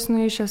 kuris,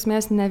 iš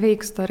esmės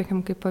neveiks,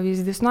 tarkim, kaip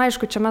pavyzdys.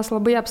 Aišku, čia mes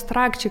labai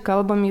abstrakčiai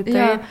kalbam į tai.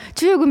 Ja.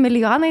 Čia jeigu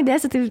milijonai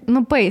dėsi, tai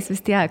pais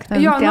vis tiek.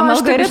 Tiem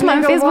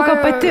algoritmam Facebook'o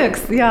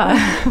patiks. Ja.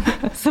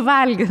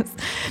 Suvalgys.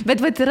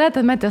 Bet yra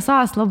tame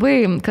tiesos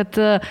labai,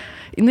 kad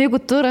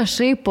jeigu tu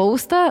rašai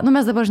postą,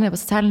 mes dabar žinai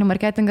apie socialinį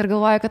marketingą ir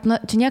galvoju, kad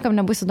čia niekam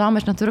nebus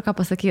įdomu, aš neturiu ką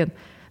pasakyti.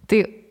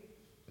 Tai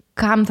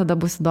kam tada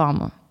bus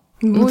įdomu?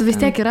 Tu vis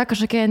tiek yra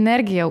kažkokia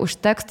energija, už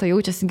teksto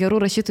jaučiasi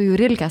gerų rašytojų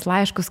rilkės,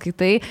 laiškus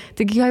skaitai,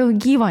 taigi jo jau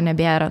gyvo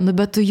nebėra,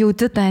 bet tu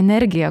jauti tą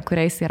energiją,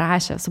 kurią jis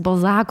įrašė, su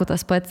Balzaku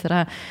tas pats yra.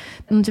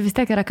 Čia vis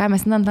tiek yra, ką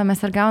mes įnam, tą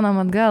mes ir gaunam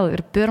atgal.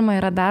 Ir pirma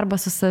yra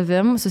darbas su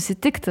savim,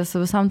 susitikti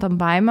su visom tam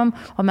baimėm,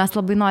 o mes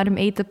labai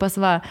norim eiti pas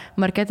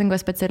marketingo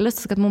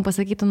specialistus, kad mums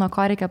pasakytų, nuo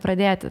ko reikia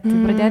pradėti. Tai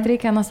pradėti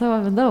reikia nuo savo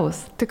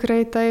vidaus.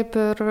 Tikrai taip,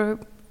 ir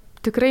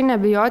tikrai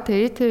nebijoti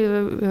eiti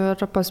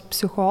ir pas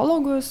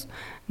psichologus,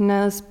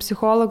 nes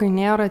psichologai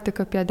nėra tik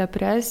apie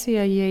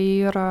depresiją,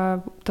 jie yra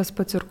tas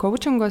pats ir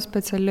coachingo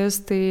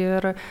specialistai,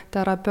 ir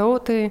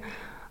terapeutai.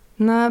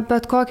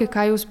 Bet kokį,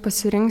 ką jūs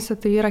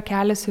pasirinksit, tai yra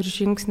kelias ir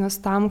žingsnis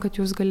tam, kad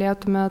jūs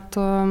galėtumėt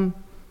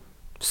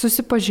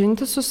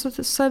susipažinti su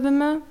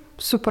savimi,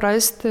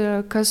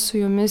 suprasti, kas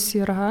su jumis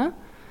yra,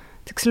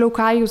 tiksliau,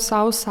 ką jūs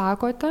savo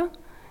sakote.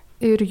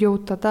 Ir jau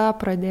tada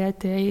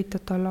pradėti eiti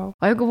toliau.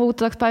 O jeigu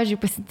būtų toks,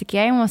 pavyzdžiui,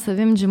 pasitikėjimo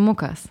savim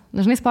džimukas,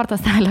 dažnai sporto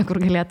salė, kur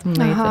galėtum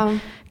nueiti. Aha.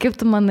 Kaip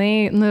tu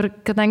manai, ir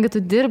kadangi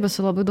tu dirbi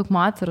su labai daug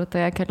moterų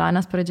toje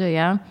kelionės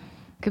pradžioje,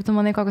 kaip tu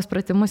manai, kokius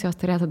pratimus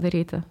jos turėtų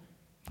daryti,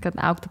 kad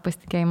augtų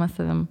pasitikėjimas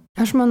savim?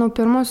 Aš manau,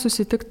 pirma,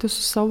 susitikti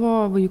su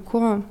savo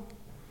vaiku.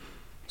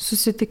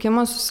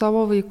 Susitikimas su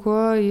savo vaiku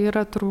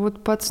yra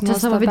turbūt pats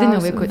nuostabiausias. Čia savo vidiniu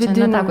vaiku, čia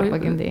ne tą, kur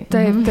pagimdėjai.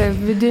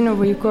 Taip, vidiniu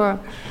vaiku.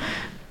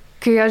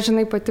 Kai aš,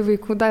 žinai, pati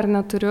vaikų dar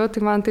neturiu,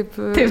 tai man taip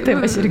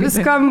aš irgi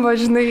skamba,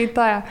 žinai, į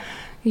tą.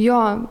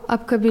 Jo,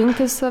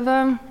 apkabinti save,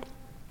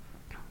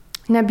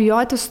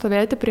 nebijoti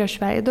stovėti prieš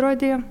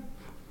veidrodį.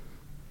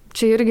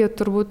 Čia irgi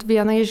turbūt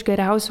viena iš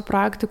geriausių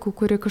praktikų,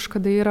 kuri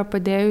kažkada yra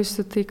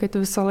padėjusi, tai kad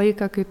visą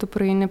laiką, kai tu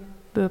praeini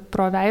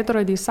pro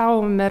veidrodį,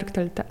 savo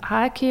merktelti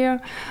akį,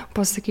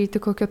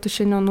 pasakyti, kokia tu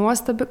šiandien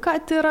nuostabi,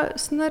 kad yra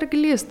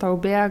snarglys tau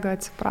bėga,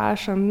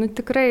 atsiprašom,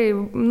 tikrai,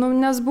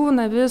 nes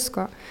būna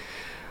visko.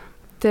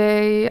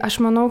 Tai aš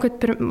manau, kad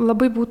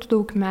labai būtų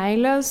daug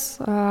meilės,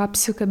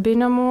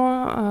 apsikabinimų,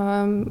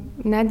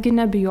 netgi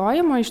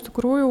nebijojimo iš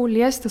tikrųjų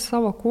liesti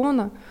savo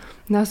kūną.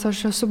 Nes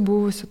aš esu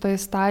buvusi toje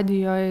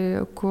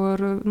stadijoje,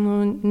 kur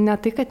ne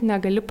tai, kad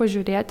negali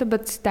pažiūrėti,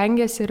 bet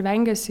stengiasi ir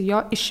vengiasi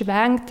jo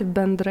išvengti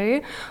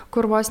bendrai,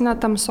 kur vos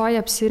netamsoje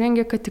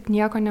apsirengi, kad tik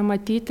nieko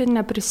nematyti,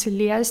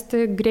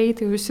 neprisiliesti,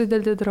 greitai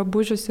užsidedi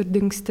drabužius ir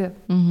dingsti.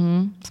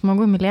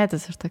 Smagu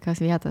mylėtis iš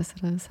tokios vietos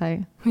yra visai.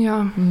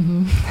 Jo.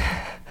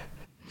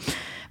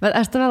 Bet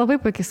aš tave labai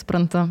puikiai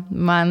suprantu.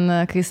 Man,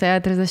 kai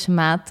suėjo 30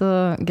 metų,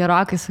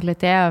 gerokai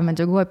sulėtėjo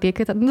medžiagų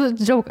apykaita.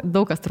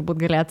 Daug kas turbūt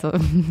galėtų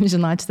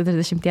žinoti šitą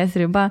 30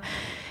 ribą.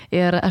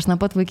 Ir aš nuo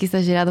pat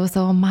vaikystės žiūrėdavau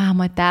savo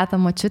mamą, tetą,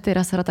 močiutę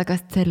ir jos yra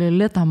tokios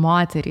celiulito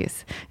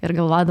moterys. Ir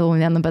galvodavau,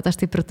 bet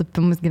aš tai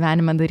pritupimus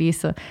gyvenime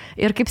darysiu.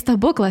 Ir kaip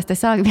stebuklas,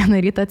 tiesiog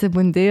vieną rytą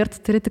atsibundi ir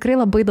tu turi tikrai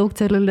labai daug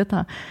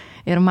celiulito.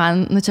 Ir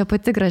man, čia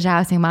pati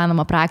gražiausia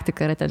įmanoma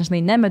praktika yra ten,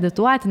 žinai,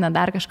 nemedituoti, ne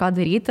dar kažko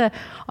daryti,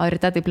 o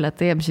ryte taip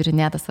lėtai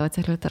apžiūrinėti savo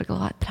celiulitą ir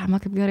galvoti, plema,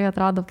 kaip gerai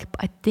atrodo, kaip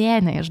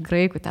Atėnė iš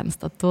graikų, ten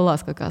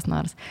statulos kokios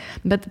nors.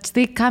 Bet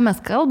štai, ką mes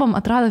kalbam,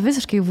 atrodo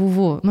visiškai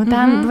vuvų.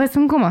 Ten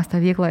dvasingumo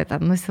stovykloje,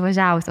 ten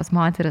nusivažiavusios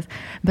moteris.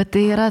 Bet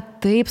tai yra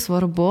taip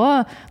svarbu,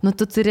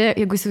 tu turi,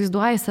 jeigu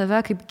įsivaizduoji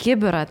save kaip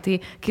kibirą, tai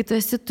kai tu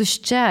esi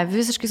tuščia,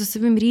 visiškai su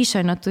savim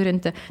ryšio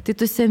neturinti, tai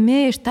tu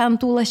semi iš ten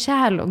tų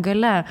lašelių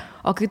gale,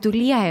 o kai tu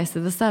liejasi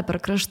visa per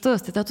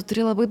kraštus, tai tu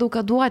turi labai daug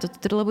ką duoti,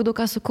 tu turi labai daug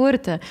ką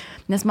sukurti.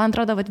 Nes man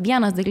atrodo,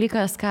 vienas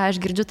dalykas, ką aš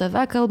girdžiu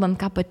tave kalbant,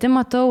 ką pati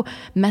matau,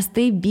 mes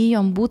tai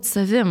bijom būti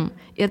savim.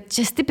 Ir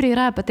čia stipriai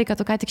yra apie tai, kad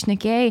tu ką tik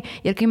šnekėjai,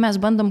 ir kai mes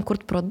bandom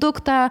kurti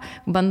produktą,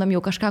 bandom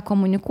jau kažką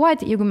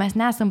komunikuoti, jeigu mes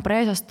nesam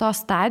praėjusios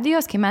tos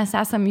stadijos, kai mes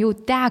esam jau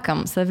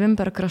tekam savim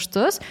per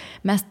kraštus,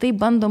 mes tai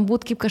bandom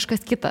būti kaip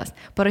kažkas kitas.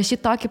 Parašyti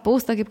tokį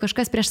postą, kaip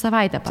kažkas prieš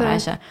savaitę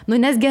parašė.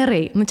 Nes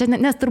gerai,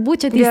 nes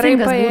turbūt čia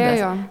teisingas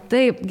būdas.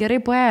 Taip, gerai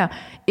paėjo.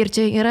 Ir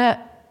čia yra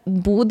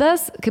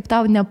būdas, kaip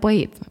tau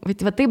nepait.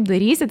 Va taip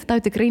darysi, tai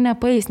tau tikrai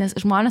nepais, nes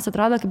žmonės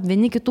atrodo kaip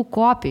vieni kitų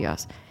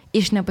kopijos.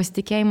 iš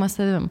nepasitikėjimo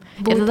savim.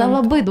 Būtent. Ir tada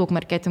labai daug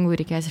marketingų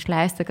reikės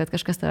išleisti, kad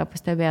kažkas tave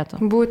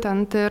pastebėtų.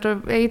 Būtent ir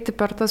eiti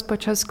per tas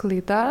pačias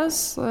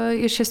klaidas,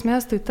 iš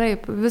esmės tai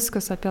taip,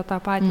 viskas apie tą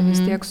patį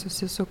vis tiek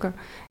susisuka.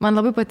 Man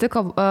labai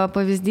patiko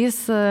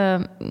pavyzdys,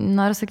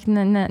 noriu sakyti,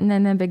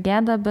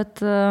 nebegėda,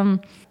 bet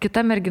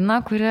kita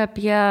mergina, kuri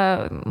apie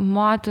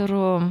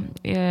moterų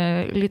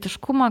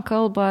lytiškumą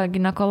kalba,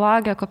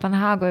 ginekologė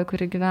Kopenhagoje,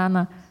 kuri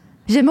gyvena.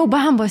 Žemiau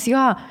bambos, jo.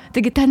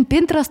 Taigi ten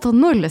Pinteresto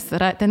nulis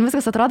yra, ten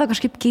viskas atrodo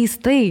kažkaip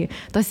keistai,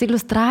 tos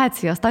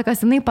iliustracijos,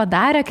 tokios jinai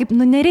padarė, kaip,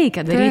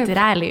 nereikia daryti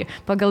realiai,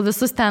 pagal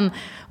visus ten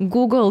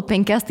Google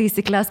 5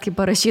 taisyklės, kaip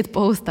parašyti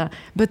postą,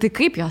 bet tai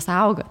kaip jos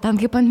auga, ten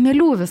kaip ant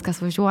mėlių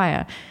viskas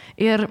važiuoja.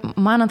 Ir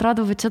man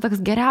atrodo, čia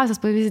toks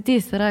geriausias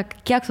pavyzdys yra,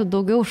 kiek tu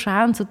daugiau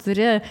šansų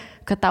turi,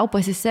 kad tau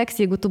pasiseks,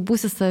 jeigu tu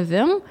būsi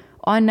savim,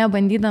 o ne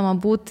bandydama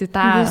būti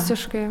tą...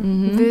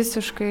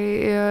 Visiškai.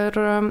 Ir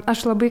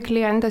aš labai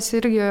klientės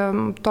irgi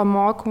to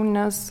mokau,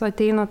 nes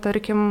ateina,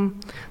 tarkim,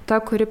 ta,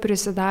 kuri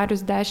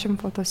prisidarius 10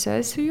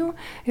 fotosesijų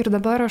ir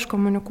dabar aš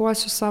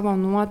komunikuosiu savo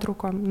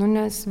nuotraukom,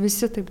 nes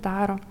visi taip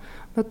daro.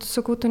 Bet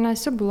sakau, tu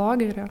nesi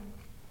blogerė.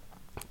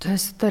 Tu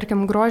esi,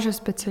 tarkim, grožio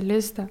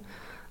specialistė.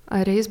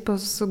 Ar eis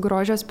pas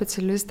grožio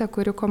specialistę,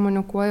 kuri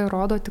komunikuoja ir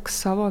rodo tik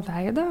savo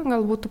veidą,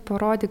 galbūt tu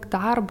parodyk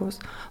darbus.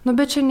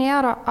 Bet čia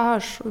nėra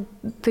aš,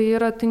 tai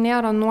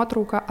nėra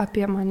nuotrauka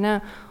apie mane.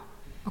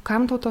 O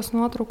kam tau tos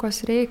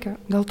nuotraukos reikia?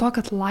 Dėl to,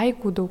 kad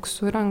laikų daug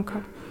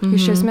surenka.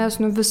 Iš esmės,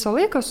 visą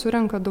laiką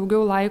surenka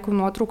daugiau laikų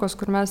nuotraukos,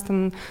 kur mes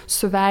ten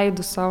su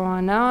veidu savo,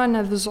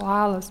 ne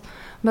vizualas.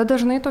 Bet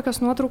dažnai tokios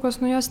nuotraukos,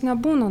 jos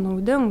nebūna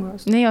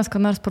naudingos. Ne jos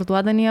ką nors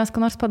parduoda, ne jos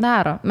ką nors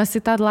padaro. Mes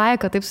į tą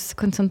laiką taip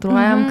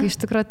susikoncentruojam, kai iš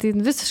tikrųjų tai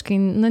visiškai,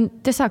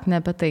 tiesiog ne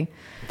apie tai.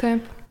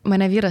 Taip.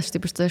 Mane vyras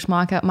taip iš to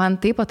išmokė. Man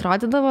taip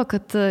atrodydavo,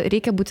 kad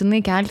reikia būtinai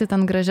kelti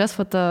ten gražias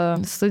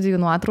fotostudijų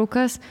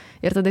nuotraukas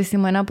ir tada jis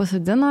mane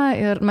pasodino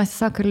ir mes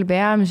tiesiog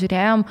kalbėjom,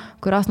 žiūrėjom,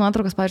 kurios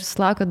nuotraukos, pavyzdžiui,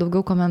 susilaukia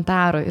daugiau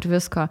komentarų ir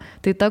visko.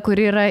 Tai ta,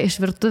 kuri yra iš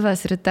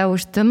virtuvės ryte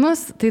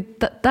užtinus, tai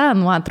ta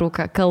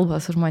nuotrauka kalba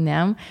su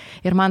žmonėm.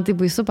 Ir man tai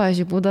baisu,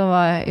 pavyzdžiui,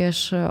 būdavo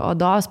iš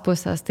odos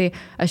pusės. Tai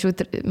aš jau,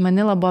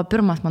 Manila buvo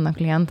pirmas mano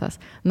klientas.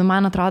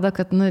 Man atrodo,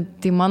 kad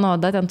tai mano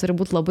oda ten turi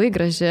būti labai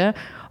graži,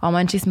 o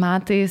man šiais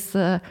metais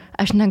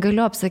aš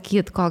negaliu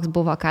apsakyti, koks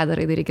buvo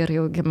kadarai dar gerai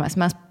augimas.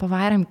 Mes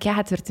pavarėm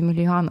 400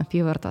 000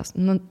 apyvartos.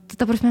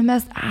 Ta prasme,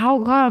 mes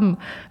augom,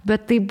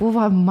 bet tai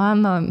buvo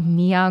mano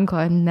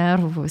miego,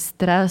 nervų,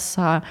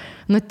 streso.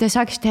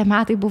 Tiesiog šitie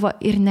metai buvo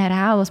ir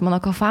nerealūs.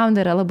 Mano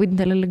co-founderė labai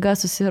didelė liga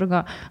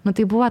susirgo.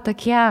 Tai buvo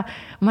tokie,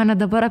 mane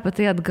dabar apie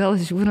tai atgal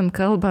žiūrint,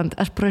 kalbant,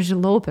 aš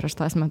pražilau prieš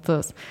tos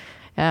metus.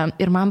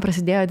 Ir man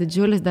prasidėjo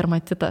didžiulis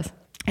dermatitas.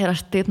 Ir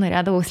aš taip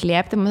norėdavau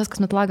slėpti, man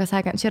kosmetologas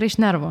sakė, čia yra iš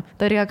nervų,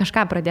 tai reikia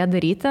kažką pradėti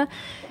daryti.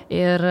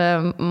 Ir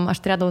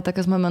aš turėdavau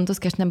tokius momentus,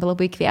 kai aš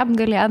nebelabai kvėpt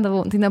galėdavau,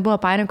 tai nebuvo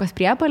panikos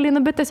priepaliai,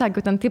 bet tiesiog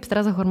jau ten taip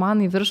streso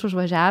hormonai viršų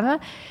užvažiavę.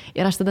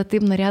 Ir aš tada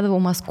taip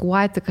norėdavau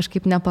maskuoti,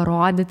 kažkaip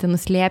neparodyti,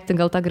 nuslėpti,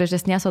 gal tą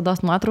gražesnės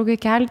odos nuotraukai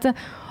kelti.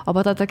 O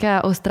po to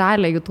tokia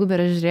Australija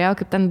youtuberė žiūrėjau,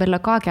 kaip ten belė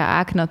kokią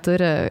aknę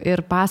turi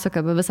ir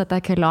pasaka apie visą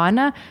tą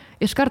kelionę.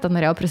 Iš karto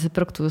norėjau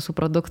prisipirkti visų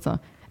produktų.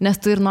 Nes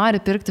tu ir nori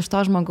pirkti iš to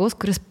žmogaus,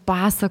 kuris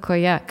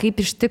pasakoja, kaip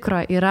iš tikro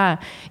yra.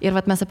 Ir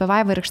mes apie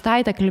Vaivą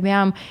Rykštaitę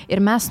kalbėjom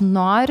ir mes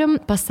norim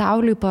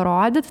pasauliui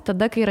parodyti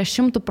tada, kai yra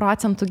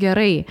 100%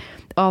 gerai.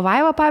 O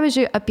Vaiva,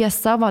 pavyzdžiui, apie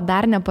savo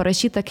dar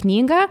neparašytą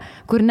knygą,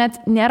 kur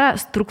net nėra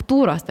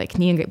struktūros tai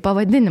knygai,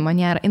 pavadinimo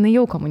nėra, jinai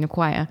jau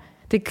komunikuoja.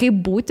 Tai kaip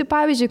būti,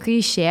 pavyzdžiui, kai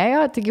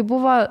išėjo, taigi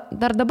buvo,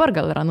 dar dabar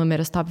gal yra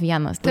numeris top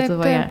 1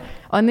 Lietuvoje.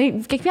 O jinai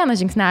kiekvieną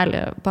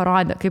žingsnelį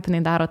parodė, kaip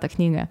jinai daro tą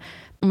knygą.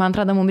 Man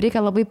atrodo, mums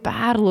reikia labai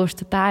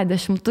perlaužti tą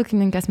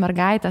 10-tukininkės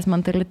mergaitės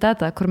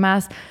mentalitetą, kur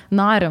mes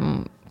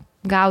norim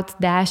gauti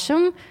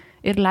 10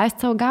 ir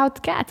leisti savo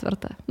gauti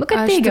 4. Kad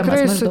aš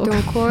tikrai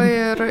sutinku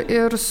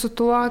ir su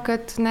tuo,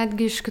 kad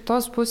netgi iš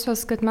kitos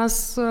pusės, kad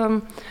mes,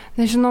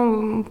 nežinau,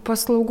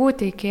 paslaugų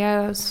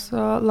teikėjas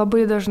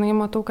labai dažnai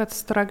matau, kad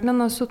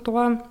straglina su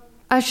tuo.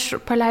 Aš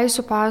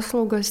paleisiu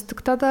paslaugas tik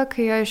tada,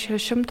 kai aš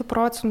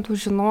 100%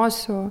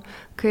 žinosiu,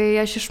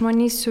 kai aš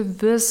išmanysiu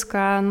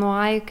viską nuo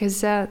A iki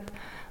Z.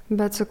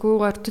 Bet sakau,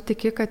 ar tu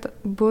tiki, kad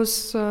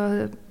bus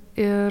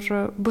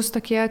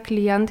tokie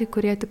klientai,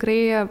 kurie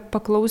tikrai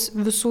paklaus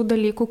visų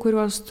dalykų,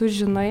 kuriuos tu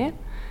žinai?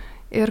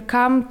 Ir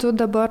kam tu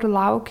dabar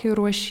lauki,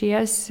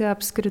 ruošiesi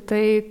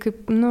apskritai,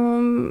 kaip,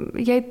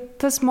 jei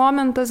tas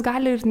momentas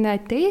gali ir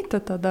neateiti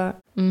tada.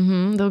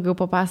 Daugiau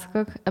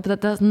papasakok apie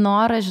tas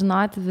norą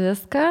žinoti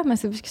viską,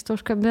 mes jau biškis to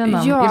užkabinam.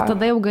 Ir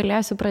tada jau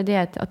galėsiu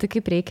pradėti. O tai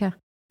kaip reikia?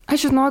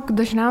 Aš žinok,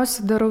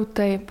 dažniausiai darau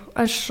taip.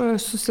 Aš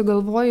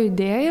susigalvoju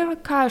idėją,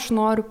 ką aš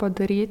noriu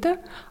padaryti.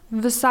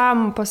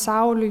 Visam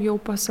pasauliu jau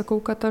pasakau,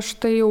 kad aš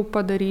tai jau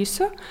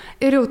padarysiu.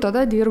 Ir jau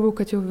tada dirbu,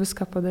 kad jau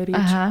viską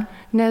padaryčiau.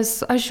 Nes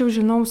aš jau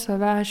žinau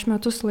save, aš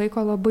metus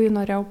laiko labai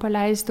norėjau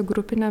paleisti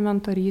grupinę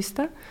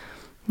mentorystę.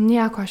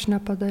 Nieko aš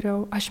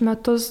nepadariau. Aš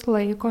metus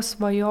laiko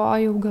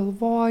svajojau,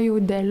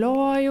 galvojau,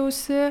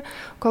 dėliojausi,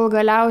 kol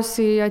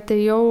galiausiai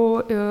atėjau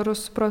ir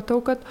supratau,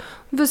 kad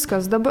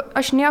viskas, dabar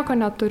aš nieko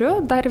neturiu,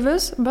 dar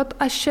vis, bet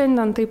aš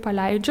šiandien tai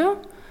paleidžiu.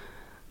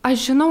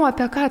 Aš žinau,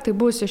 apie ką tai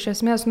bus iš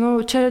esmės.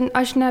 Čia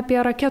aš ne apie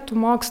raketų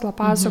mokslą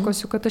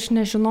pasakosiu, kad aš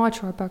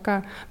nežinočiau apie ką,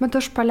 bet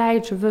aš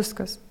paleidžiu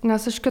viskas,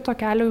 nes aš kito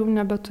kelio jau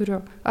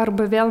nebeturiu.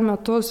 Arba vėl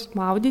metus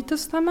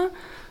maudytis tame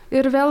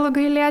ir vėl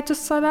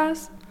gailėtis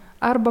savęs.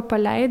 Arba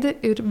paleidi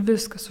ir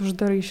viskas,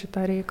 uždarai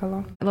šitą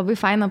reikalą. Labai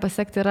faina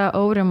pasiekti yra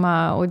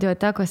Aurimą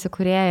audiotekos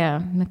įkūrėją,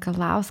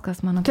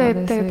 Mikalauskas, man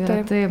atrodo.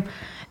 Taip.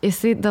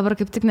 Jisai dabar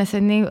kaip tik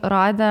neseniai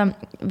rodė,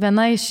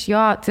 viena iš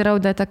jo, tai yra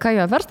audioteka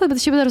jo verslas,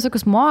 bet šiaip dar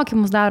visokius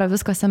mokymus daro,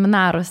 visko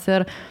seminarus.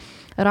 Ir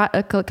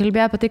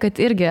kalbėjo apie tai, kad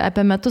irgi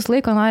apie metus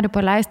laiko nori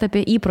paleisti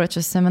apie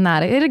įpročius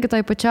seminarą. Irgi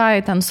toj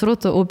pačioj ten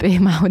Srutų upėje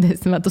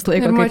maudėsi metus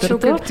laiko. Ir mačiau,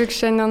 kaip tik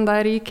šiandien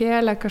dar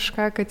įkėlė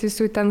kažką, kad jis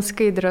jau ten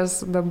skaidrės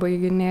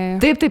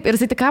dabaiginėjo. Taip, ir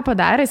jis tik ką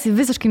padarė, jis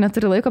visiškai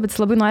neturi laiko, bet jis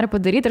labai nori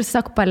padaryti ir jis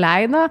sako,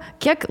 paleido,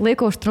 kiek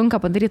laiko užtrunka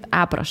padaryti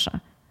aprašą.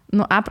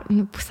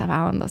 Pusę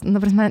valandos,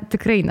 prasme,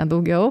 tikrai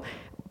nedaugiau.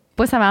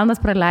 Pusę valandos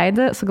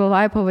praleidai,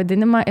 sugalvoji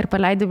pavadinimą ir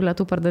paleidai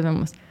bilietų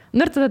pardavimus.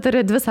 Ir tada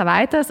turi 2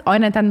 savaitės, o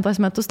ne ten tos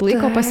metus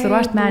laiko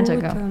pasiruošti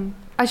medžiagą.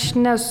 Aš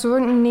nesu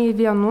nei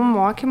vienų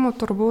mokymų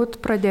turbūt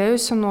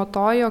pradėjusi nuo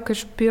to, jog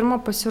aš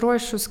pirmą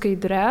pasiruošiu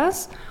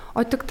skaidres,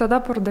 o tik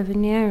tada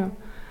pardavinėju.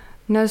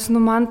 Nes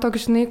man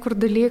toks, žinai, kur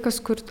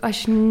dalykas, kur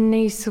aš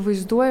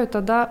neįsivaizduoju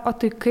tada, o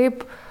tai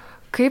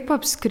kaip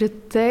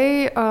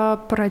apskritai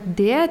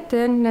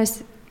pradėti, nes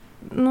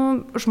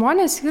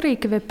žmonės yra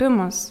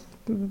įkvėpimas.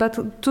 Bet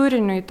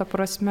turiniui, ta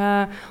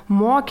prasme,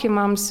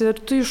 mokymams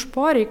ir tu iš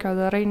poreikio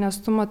darai, nes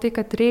tu matai,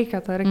 kad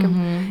reikia, tarkim.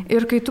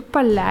 Ir kai tu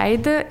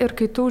paleidi ir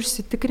kai tu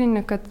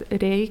užsitikrini, kad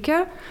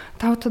reikia,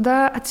 tau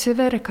tada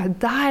atsiveria, kad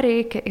dar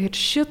reikia ir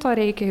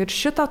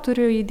šitą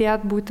turiu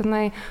įdėti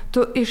būtinai.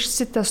 Tu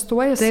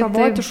išsitestuoji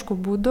savotiškų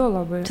būdų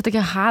labai. Čia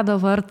tokie hado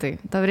vartai.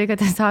 Tau reikia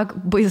tiesiog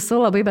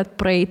baisu labai, bet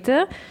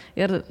praeiti.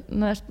 Ir,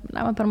 aš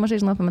per mažai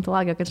žinau apie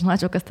mitologiją, kad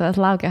žinočiau, kas tavęs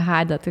laukia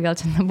hade, tai gal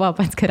čia nebuvo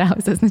pats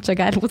geriausias, čia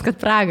gali būti, kad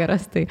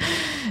pragaras, tai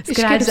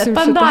skrečia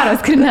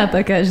Pandoros skrynia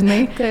tokia,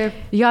 žinai. Taip.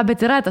 Jo,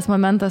 bet yra tas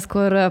momentas,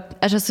 kur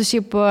aš esu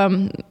šiaip,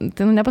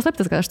 tai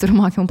nepaslaptis, kad aš turiu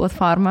mokymų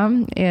platformą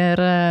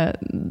ir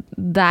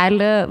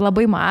dalį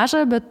labai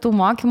mažą, bet tų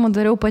mokymų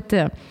dariau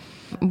pati.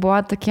 Buvo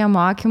tokie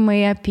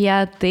mokymai apie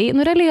tai,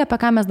 realiai apie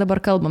ką mes dabar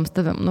kalbam su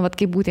tavim,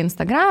 kaip būti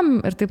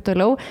Instagram ir taip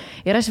toliau.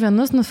 Ir aš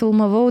vienus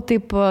nufilmavau,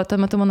 taip,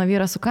 tuo metu mano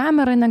vyras su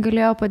kamera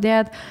negalėjo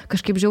padėti,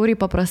 kažkaip žiauriai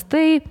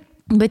paprastai,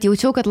 bet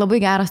jaučiau, kad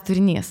labai geras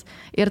turinys.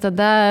 Ir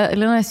tada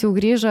Linas jau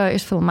grįžo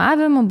iš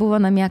filmavimo, buvo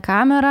namie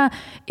kamera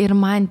ir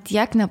man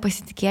tiek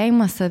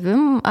nepasitikėjimas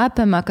savim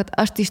apėmė, kad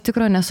aš tai iš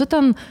tikrųjų nesu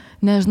ten,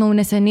 nežinau,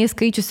 neseniai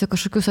skaičiusi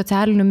kažkokių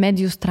socialinių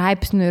medijų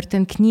straipsnių ir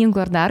ten knygų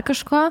ar dar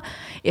kažko.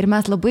 Ir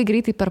mes labai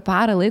greitai per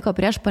parą laiko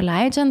prieš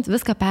paleidžiant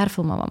viską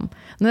perfilmavom.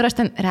 Ir aš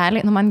ten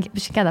realiai, man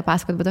šikėda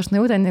pasakot, bet aš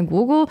nuėjau ten į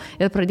Google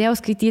ir pradėjau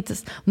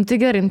skaitytis. Tai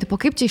gerai,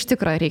 kaip čia iš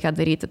tikrųjų reikia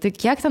daryti? Tai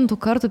kiek ten tų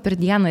kartų per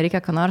dieną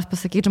reikia ką nors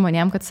pasakyti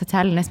žmonėm, kad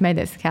socialinės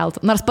medijas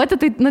keltų? Nors pati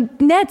tai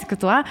netikiu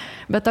tuo,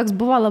 bet toks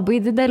buvo labai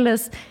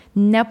didelis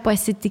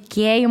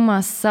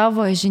nepasitikėjimas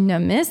savo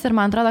žiniomis ir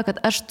man atrodo, kad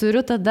aš turiu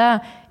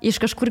tada iš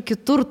kažkur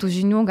kitur tų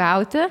žinių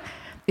gauti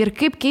ir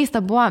kaip keista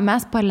buvo,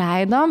 mes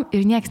paleidom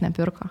ir nieks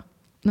nepirko.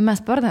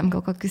 Mes pardavėm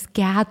gal kokius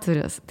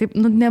 4, taip,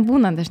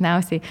 nebūna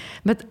dažniausiai,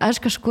 bet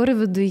aš kažkur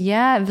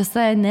viduje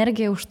visa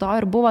energija už to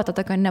ir buvo to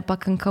tokio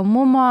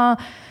nepakankamumo,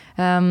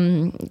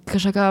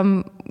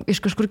 iš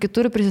kažkur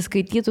kitur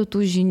prisiskaitytų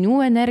tų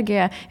žinių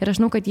energiją ir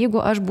aš žinau, kad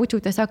jeigu aš būčiau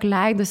tiesiog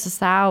leidusi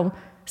savo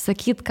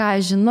sakyti, ką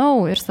aš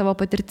žinau ir savo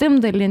patirtim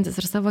dalintis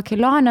ir savo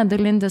kelionę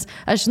dalintis.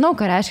 Aš žinau,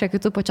 ką reiškia, kai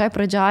tu pačioj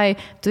pradžioj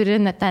turi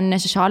ne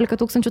 16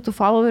 000 tų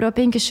followerių, o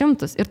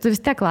 500 ir tu vis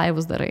tiek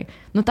laivus darai.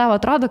 Tau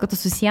atrodo, kad tu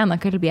su siena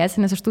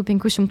kalbėsi, nes iš tų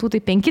 500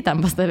 tai 5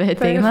 tam pas tave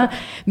ateina,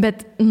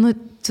 bet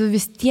tu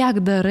vis tiek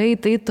darai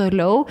tai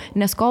toliau,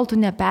 nes kol tu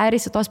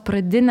nepereisi tos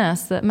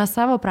pradinės, mes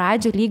savo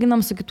pradžią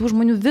lyginam su kitų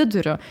žmonių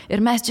viduriu ir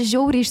mes čia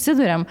žiauriai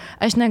išsidurėm.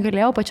 Aš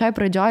negalėjau pačioj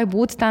pradžioj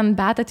būti ten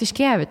Beata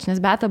Tiškevič, nes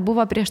Beata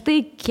buvo prieš tai,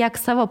 kiek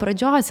savo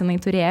pradžios jinai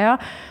turėjo,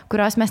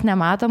 kurios mes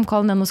nematom,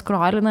 kol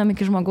nenuskrolinam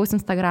iki žmogaus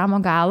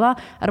Instagramo galo,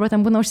 arba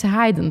ten būna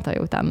užsihaidinta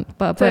jau ten,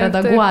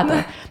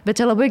 paredaguota. Bet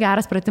čia labai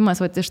geras pratimas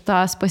iš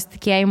tos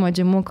pasitikėjimo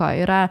džimuko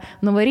yra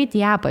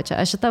nuvaryti į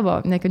apačią. Aš šitą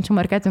nekenčiu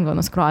marketingo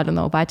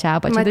nuskrolinau pačią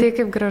apačią. Matai,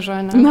 kaip gražu,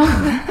 ne?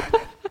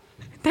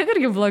 Tai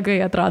irgi blogai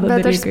atrodo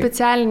bet dalykai. Aš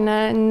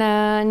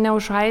specialiai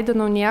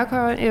neužhaidinau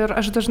nieko ir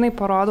aš dažnai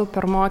parodau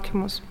per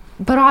mokymus.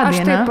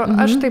 Parodai,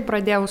 aš tai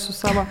pradėjau su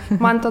savo.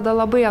 Man tada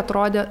labai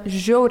atrodė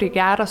žiauriai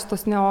geras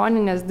tos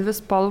neoninės 2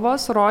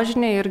 spalvos,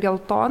 rožinė ir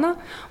geltona,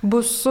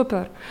 bus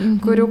super,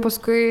 kurių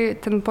paskui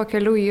ten po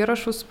kelių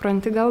įrašų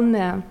supranti gal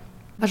ne.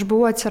 Aš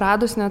buvau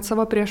atsiradus net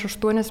savo prieš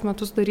 8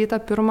 metus darytą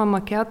pirmą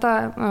maketą,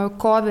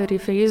 coverį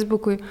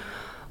Facebook'ui,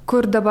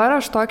 kur dabar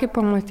aš tokį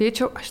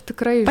pamatyčiau, aš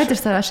tikrai... Pat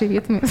iš savęs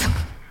šaivytumės.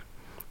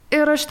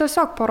 Ir aš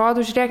tiesiog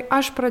parodau, žiūrėk,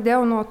 aš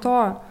pradėjau nuo to.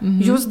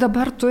 Jūs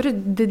dabar turi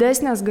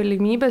didesnės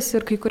galimybės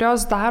ir kai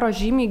kurios daro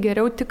žymiai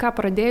geriau tik ką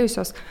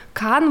pradėjusios.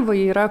 Canva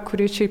yra,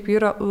 kuri šiaip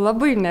yra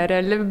labai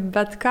nereali,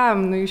 bet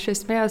kam, iš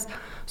esmės,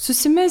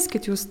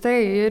 susimeskit jūs tai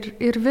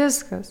ir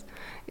viskas.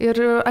 Ir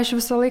aš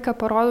visą laiką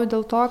parodau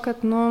dėl to,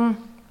 kad,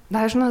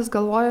 dažnas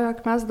galvoja,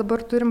 kad mes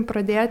dabar turim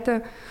pradėti,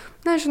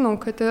 nežinau,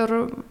 kad ir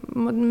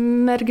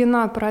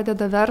mergina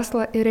pradeda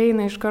verslą ir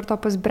eina iš karto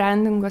pas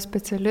brandingo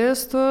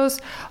specialistus,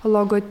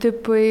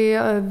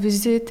 logotipai,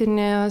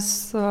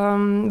 vizitinės,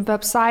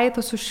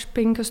 websaitas už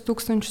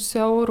 5000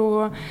 eurų,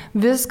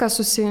 viską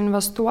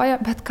susiinvestuoja,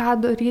 bet ką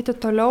daryti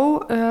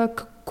toliau,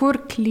 kur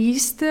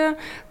klysti,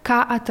 ką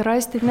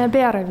atrasti,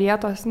 nebėra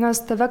vietos, nes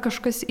tave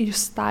kažkas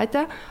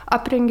įstatė,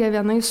 aprengė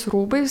vienais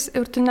rūbais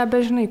ir tu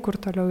nebežinai, kur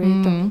toliau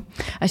eiti.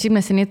 Aš jau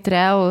neseniai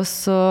turėjau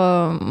su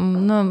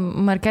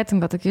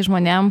marketingo tokiais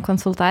žmonėm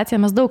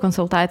konsultaciją, mes daug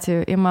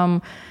konsultacijų imam,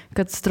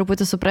 kad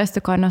truputį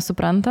suprasti, ko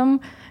nesuprantam.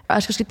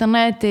 Aš kažkaip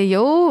tenai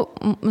atėjau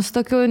su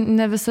tokiu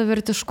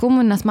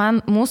nevisavertiškumu, nes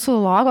man mūsų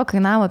logo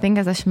kainavo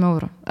 50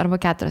 eurų arba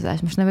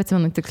 40, aš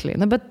nebeatsimenu tiksliai.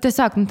 Bet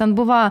tiesiog ten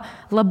buvo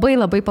labai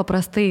labai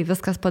paprastai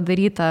viskas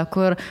padaryta,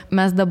 kur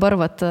mes dabar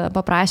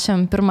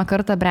paprašėm pirmą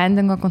kartą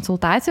brandingo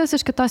konsultacijos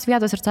iš kitos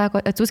vietos ir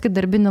sako, atsiųskit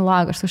darbinį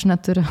logą, aš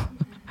neturiu.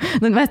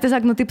 Mes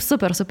tiesiog taip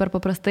super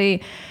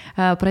paprastai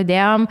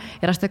pradėjom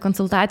ir aš tą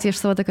konsultaciją iš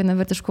savo tokio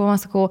nevertiškumo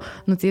sakau,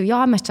 tai jo,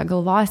 mes čia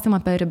galvosim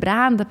apie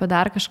rebrandą, apie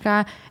dar kažką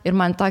ir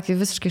man tokį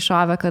visiškai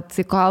šovė, kad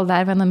kol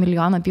dar 1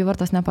 milijoną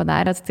apyvartos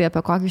nepadarėt, tai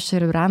apie kokį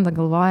čia rebrandą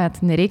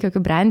galvojat, nereikia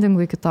jokių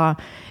brandingų iki to.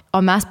 O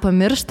mes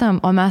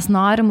pamirštam, o mes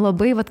norim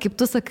labai, kaip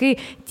tu sakai,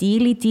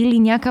 tyliai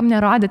niekam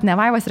nerodyt, ne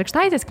Vaivos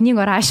Rykštaitės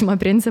knygo rašymo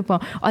principo,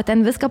 o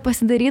ten viską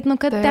pasidaryt,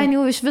 kad ten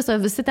jau iš viso,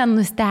 visi ten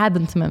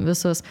nustebintumėm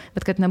visus,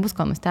 bet kad nebus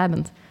ko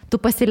nustebint. Tu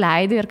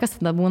pasileidai ir kas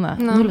tada būna?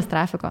 0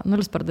 trafiko,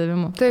 0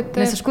 pardavimų. Taip.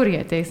 Nes iš kur jie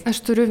ateis? Aš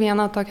turiu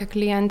vieną tokią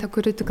klientę,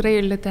 kuri tikrai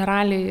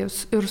literaliai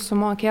ir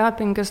sumokėjo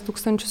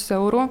 5000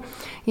 eurų.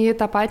 Jie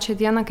tą pačią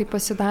dieną, kai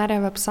pasidarė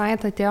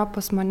website, atėjo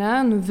pas mane,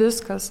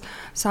 viskas.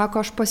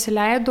 Sako, aš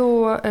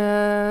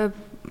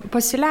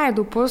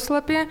pasileidau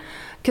puslapį,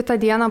 kitą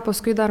dieną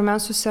paskui dar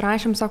mes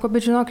susirašėm, sako,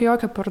 bet žinok,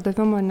 jokio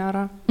pardavimo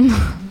nėra.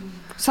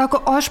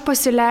 Sako, o aš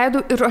pasileidau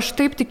ir aš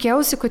taip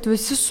tikėjausi, kad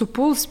visi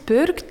supuls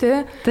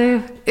pirkti.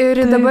 Taip. Ir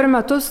dabar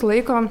metus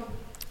laiko,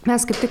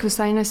 mes kaip tik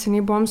visai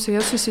neseniai buvom su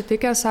jie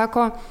susitikę,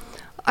 sako,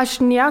 aš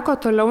nieko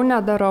toliau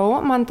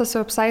nedarau, man tas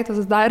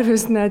websaitas dar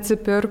vis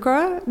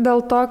neatsipirko,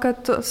 dėl to,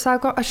 kad,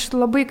 sako, aš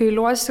labai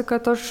gailiuosi,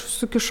 kad aš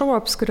sukišau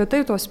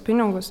apskritai tuos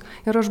pinigus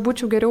ir aš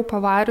būčiau geriau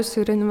pavarius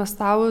ir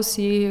investavus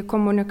į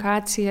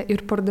komunikaciją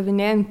ir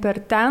pardavinėjant per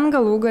ten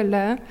galų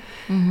gale.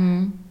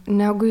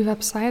 Negu į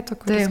website,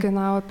 kuris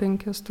kainavo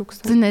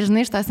 5000. Tu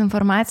nežinai iš tos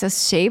informacijos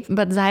šiaip,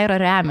 bet Zaira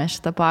remia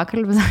šitą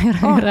pokalbį.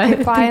 Zaira yra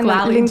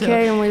tinklalaidžio.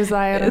 Linkėjimai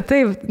Zaira.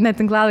 Taip, ne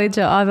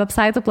tinklalaidžio, o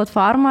website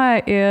platforma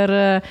ir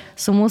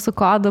su mūsų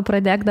kodu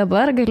pradėk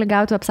dabar, gali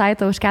gauti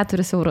website už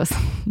 4 eurus.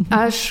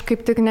 Aš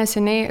kaip tik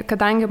neseniai,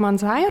 kadangi man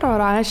Zaira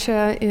rašė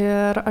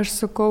ir aš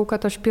sakau,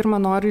 kad aš pirmą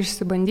noriu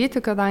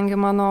išsibandyti, kadangi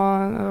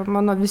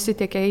mano visi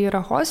tiekėjai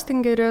yra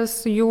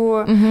hostingeris,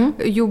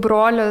 jų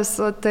brolis,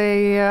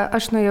 tai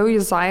aš nuėjau į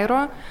Zaira.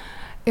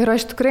 Ir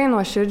aš tikrai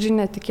nuoširdžiai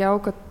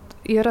netikėjau, kad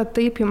yra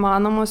taip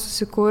įmanoma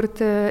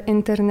susikurti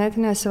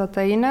internetinę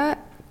svetainę,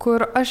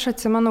 kur aš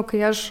atsimenu,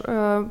 kai aš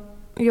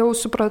jau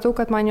supratau,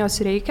 kad man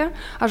jos reikia,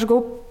 aš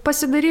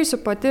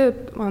pasidarysiu pati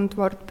ant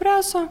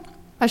WordPresso.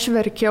 Aš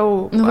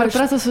verkiau.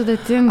 WordPressas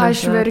sudėtingas.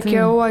 Aš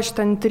verkiau, aš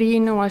ten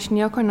tryniau, aš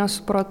nieko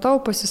nesupratau,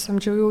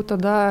 pasisamdžiau jau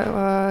tada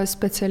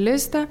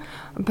specialistę,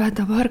 bet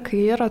dabar, kai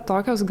yra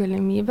tokios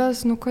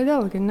galimybės,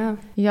 kodėlgi ne?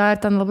 Jo,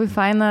 ir ten labai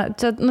faina,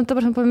 čia,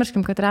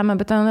 pamirškim, kad remia,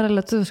 bet ten yra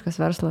lietuviškas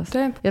verslas.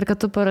 Taip. Ir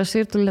kad tu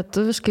parašai ir tu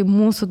lietuviškai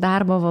mūsų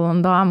darbo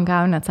valandom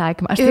gauni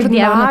atsakymą. Aš ir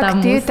naktį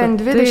mūsų. Ten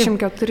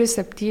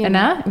 24/7.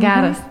 Ne?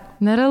 Geras.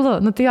 Nerealu,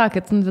 tai jo,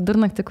 kad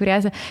vidurnaktį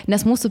kuriasi,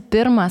 nes mūsų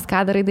pirmas,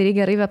 ką darai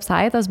gerai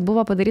websaitas,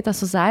 buvo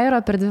padarytas su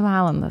Zaira per 2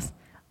 valandas.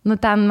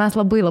 Ten mes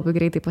labai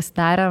greitai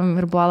pasidarėm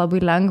ir buvo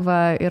labai lengva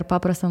ir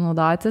paprasta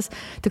naudotis.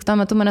 Tik tuo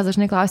metu manęs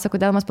dažnai klausė,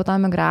 kodėl mes po to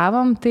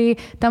migravom, tai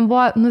ten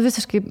buvo,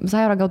 visiškai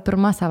Zaira gal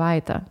 1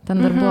 savaitę.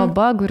 Ten dar buvo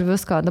bugų ir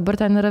visko, dabar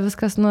ten yra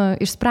viskas,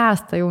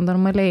 išspręsta jau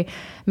normaliai.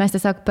 Mes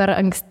tiesiog per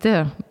anksti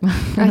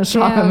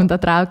šokam į tą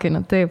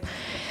traukinį, taip.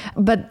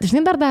 Bet,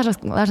 žinai, dar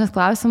dažnas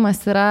klausimas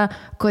yra,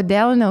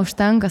 kodėl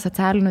neužtenka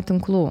socialinių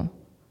tinklų?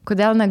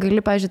 Kodėl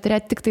negali, pavyzdžiui,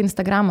 turėti tik tai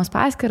Instagramos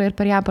paskyrą ir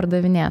per ją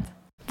pardavinėti?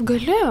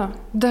 Gali,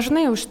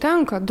 dažnai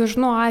užtenka,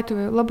 dažnu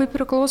atveju. Labai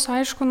priklauso,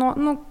 aišku,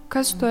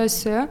 kas tu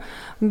esi,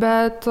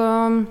 bet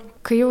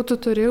kai jau tu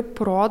turi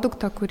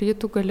produktą, kurį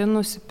tu gali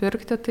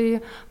nusipirkti, tai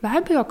be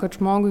abejo, kad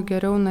žmogui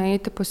geriau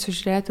nueiti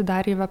pasižiūrėti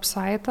dar į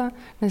website,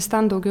 nes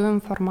ten daugiau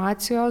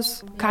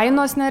informacijos.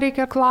 Kainos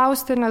nereikia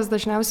klausti, nes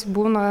dažniausiai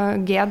būna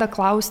gėda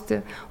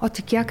klausti, o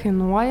tai kiek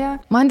kainuoja.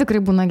 Man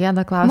tikrai būna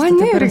gėda klausti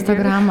per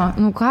Instagramą.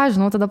 Nu ką,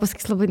 žinau, tada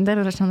pasakys labai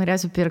didelį ir aš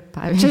nenorėsiu pirkti,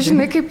 pavyzdžiui. Čia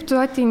žinai, kaip tu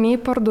ateini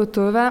į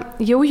parduotuvę,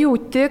 jau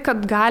jauti,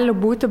 kad gali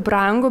būti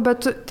brangu,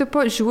 bet tu,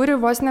 tipo,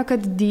 žiūri vos ne, kad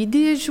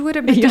dydį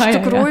žiūri, bet iš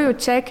tikrųjų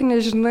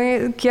čekini, žinai,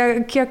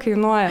 kiek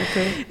kainuoja.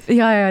 Tai.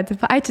 Jo,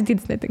 taip, čia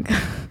dydis netinka.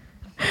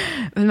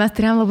 Mes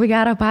turėjom labai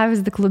gerą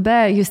pavyzdį klube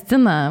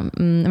Justina.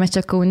 Mes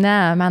čia Kaune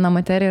Meno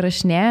materiją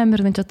rašinėjom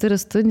ir čia turi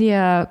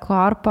studiją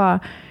Korpo,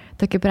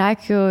 tokį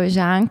prekių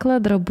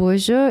ženklą,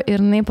 drabužių ir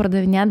jinai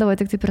pardavinėdavo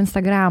tik per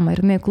Instagramą. Ir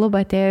jinai į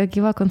klubą atėjo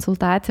gyvą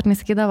konsultaciją ir jinai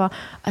sakydavo,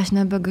 aš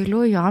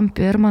nebegaliu jom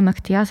pirmą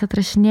nakties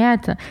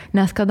atrašinėti,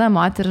 nes kada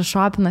moteris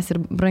šopinas ir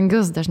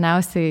brangius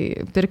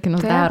dažniausiai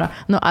pirkinius daro.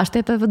 Nu, aš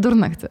tai apie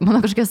vidurnaktį.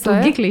 Mano kažkokie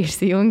saugikliai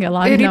išsijungia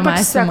loginio mąstymo.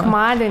 Ir ypač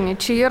sekmadienį.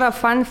 Čia yra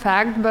fun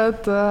fact,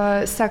 bet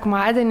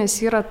sekmadienis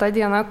yra ta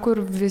diena,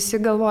 kur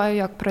visi galvoja,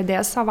 jog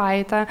pradės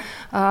savaitę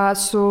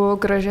su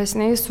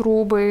gražesniais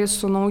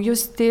rūbais, su naujų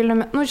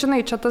stiliumi. Nu,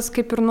 žinai, čia tas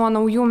kaip ir nuo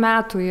naujų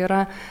metų yra.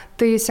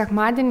 Tai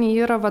sekmadienį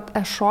yra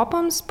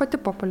e-shopams pati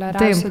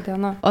populiariausia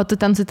diena. O tu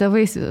ten su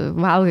tėvais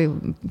valgai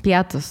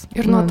pietus.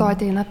 Ir nuo to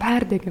ateina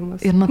perdegimas.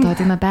 Ir nuo to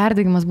ateina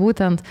perdegimas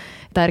būtent.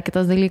 Dar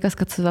kitas dalykas,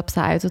 kad su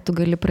website tu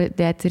gali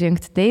pradėti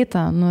rinkti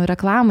datą. Nu,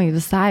 reklamai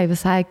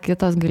visai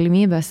kitos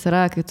galimybės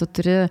yra, kai tu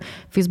turi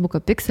Facebook'o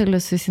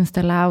pikselius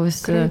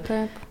įsinstaliavusi.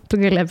 Taip. Tu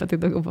gali apie tai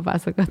daugiau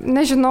papasakoti.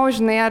 Nežinau,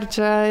 žinai, ar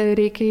čia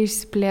reikia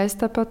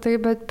išsiplėsti apie tai,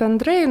 bet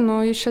bendrai, nu,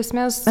 iš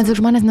esmės... Bet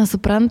žmonės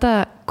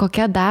nesupranta,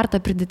 kokia dar ta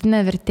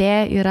pridėtinė vertė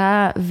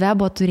yra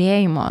webo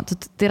turėjimo.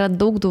 Tai yra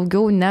daug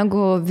daugiau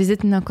negu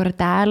vizitinė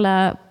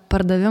kortelė,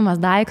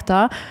 pardavimas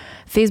daikto.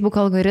 Facebook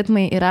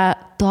algoritmai yra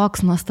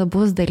toks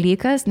nuostabus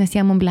dalykas, nes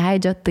jie mums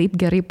leidžia taip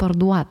gerai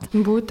parduoti.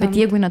 Būtent. Bet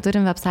jeigu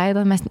neturim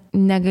website, mes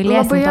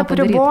negalėsim labai to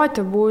padaryti. Labai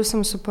apriboti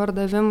būsim su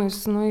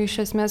pardavimais. Nu, iš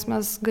esmės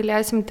mes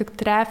galėsim tik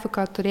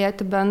trafiką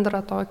turėti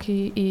bendrą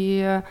tokį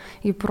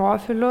į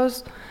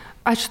profilius.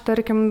 Aš,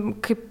 tarkim,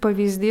 kaip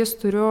pavyzdys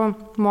turiu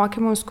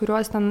mokymus,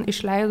 kuriuos ten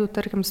išleidau,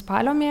 tarkim,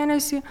 spalio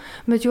mėnesį,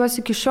 bet juos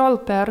iki šiol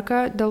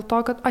perka dėl to,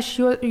 kad aš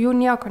jų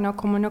nieko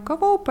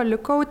nekomunikavau,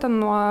 palikau ten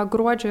nuo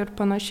gruodžio ir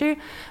panašiai,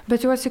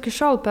 bet juos iki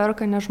šiol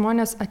perka, nes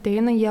žmonės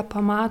ateina, jie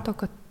pamato,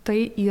 kad tai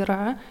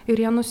yra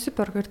ir jie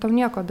nusiperka ir tau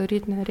nieko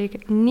daryti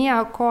nereikia.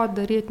 Nieko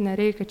daryti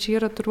nereikia, čia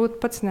yra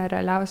turbūt pats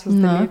nerealiausias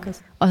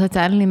dalykas. O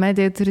socialiniai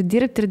medijai turi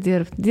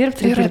dirbti.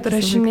 Ir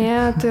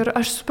atrašinėti. Ir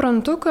aš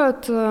suprantu,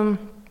 kad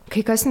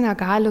kai kas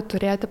negali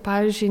turėti,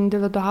 pavyzdžiui,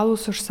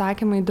 individualūs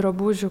užsakymai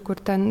drabužių, kur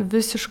ten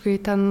visiškai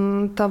ten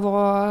tavo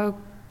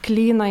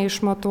klyną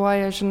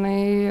išmatuoja,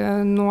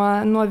 žinai,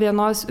 nuo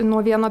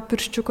vieno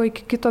pirščiuko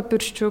iki kito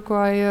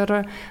pirščiuko ir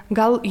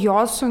gal jo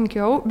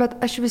sunkiau, bet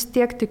aš vis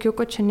tiek tikiu,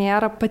 kad čia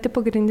nėra pati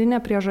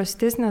pagrindinė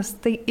priežastis, nes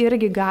tai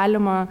irgi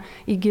galima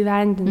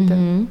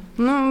įgyvendinti.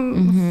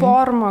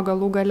 Forma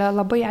galų gale,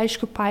 labai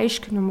aiškių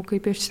paaiškinimų,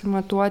 kaip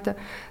išsimatuoti.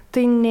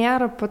 Tai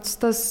nėra pats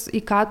tas, į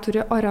ką turi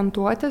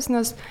orientuotis,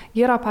 nes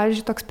yra,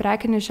 pavyzdžiui, toks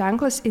prekinis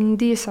ženklas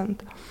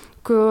Indecent,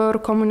 kur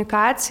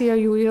komunikacija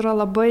jų yra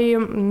labai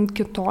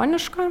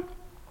kitoniška,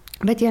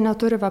 bet jie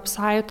neturi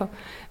website'o.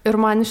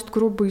 Ir man iš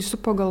tikrųjų baisu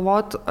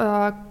pagalvoti,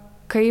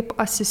 kaip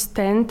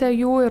asistentė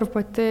jų ir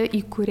pati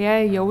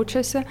įkūrėja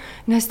jaučiasi,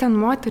 nes ten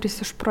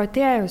moteris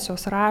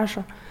išprotėjusios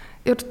rašo.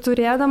 Ir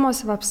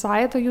turėdamos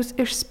website jūs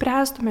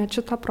išspręstumėte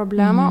šitą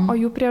problemą, o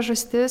jų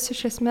priežastis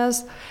iš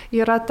esmės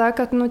yra ta,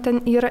 kad ten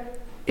yra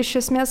iš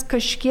esmės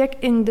kažkiek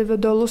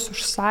individualus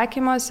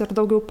užsakymas ir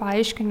daugiau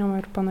paaiškinimų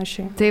ir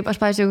panašiai. Taip, aš,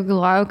 pavyzdžiui,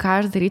 galvoju, ką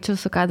aš daryčiau,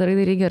 su ką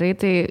darai gerai,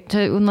 tai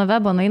čia nuo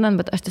webo einant,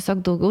 bet aš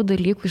tiesiog daugiau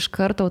dalykų iš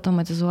karto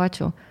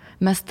automatizuočiau.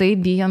 Mes tai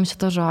bijom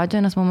šito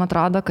žodžio, nes mums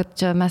atrodo, kad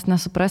čia mes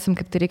nesuprasim,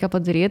 kaip tai reikia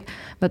padaryti,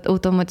 bet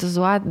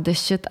automatizuoti the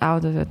shit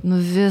out of it. Nu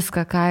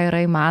viską, ką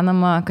yra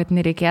įmanoma, kad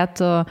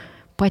nereikėtų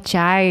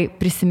pačiai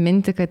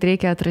prisiminti, kad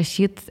reikia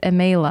atrašyti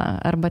e-mailą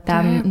arba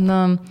ten,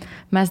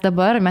 mes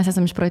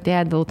esam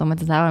išprotėję dėl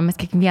automatizavimo, mes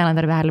kiekvieną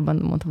darbelį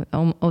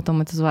bandom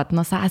automatizuoti,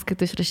 nuo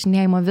sąskaitų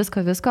išrašinėjimo,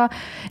 visko,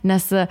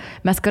 nes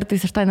mes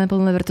kartais iš to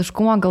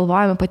nepilnavertiškumo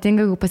galvojame,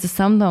 ypatingai, jeigu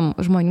pasisamdom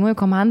žmonių į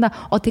komandą,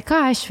 o tai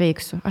ką aš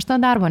veiksiu, aš tą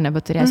darbo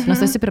nebeturėsiu,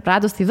 nes esi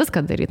pripratus tai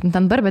viską daryti,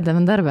 ten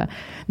darbė,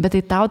 bet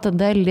tai tau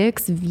tada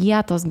liks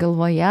vietos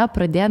galvoje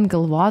pradėti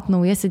galvoti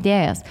naujas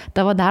idėjas.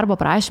 Tavo darbo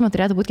prašymą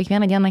turėtų būti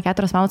kiekvieną dieną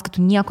 4 valandas, kad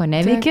tu nieko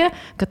neveiki,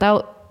 kad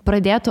tau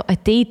pradėtų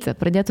ateiti,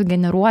 pradėtų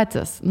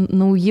generuotis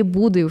nauji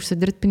būdai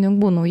užsidirbti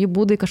pinigų, nauji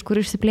būdai kažkur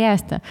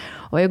išsiplėsti.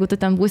 O jeigu tu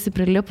ten būsi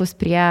prilipus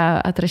prie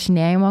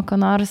atrašinėjimo, ką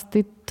nors,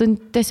 tai tu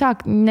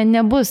tiesiog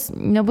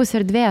nebus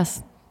erdvės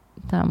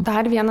tam.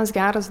 Dar vienas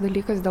geras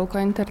dalykas, dėl ko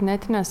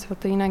internetinę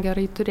svetainę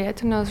gerai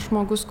turėti, nes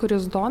žmogus,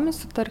 kuris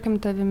domisi, tarkim,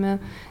 tavimi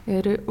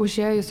ir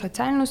užėjo į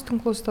socialinius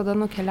tinklus, tada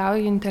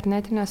nukeliauja į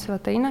internetinę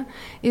svetainę,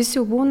 jis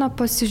jau būna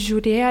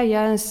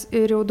pasižiūrėjęs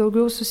ir jau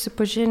daugiau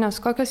susipažinęs,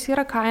 kokios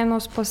yra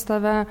kainos pas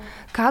tave,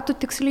 ką tu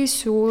tiksliai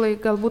siūlai,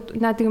 galbūt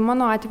net į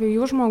mano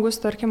atveju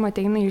žmogus, tarkim,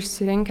 ateina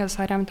išsirinkęs,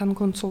 ar jam ten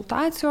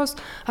konsultacijos,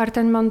 ar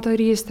ten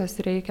mentorystės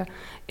reikia.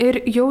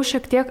 Ir jau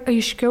šiek tiek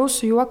aiškiau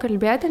su juo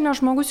kalbėti,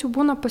 nes žmogus jau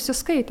būna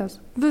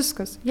pasiskaitęs.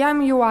 Viskas. Jam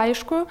jau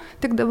aišku,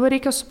 tik dabar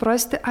reikia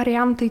suprasti, ar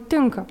jam tai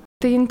tinka.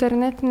 Tai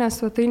internetinė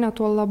svetainė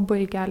tuo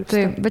labai gelbsti.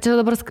 Taip, bet čia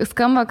dabar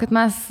skamba, kad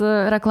mes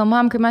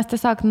reklamuojam, kai mes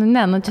tiesiog, čia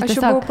aš tiesiog... Aš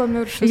jau buvau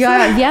pamiršusi. Jo,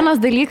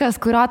 vienas dalykas,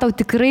 kurio tau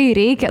tikrai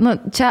reikia,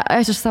 čia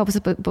aš iš savo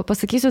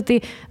pasakysiu,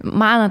 tai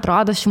man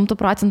atrodo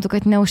 100%,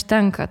 kad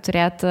neužtenka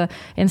turėti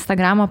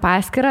Instagramo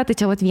paskyrą, tai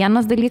čia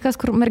vienas dalykas,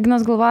 kur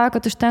merginos galvoja,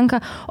 kad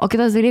užtenka, o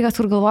kitas dalykas,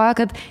 kur galvoja,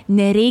 kad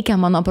nereikia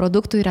mano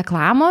produktui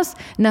reklamos,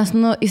 nes,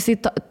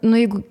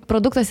 jeigu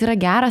produktas yra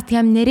geras, tai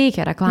jam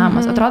nereikia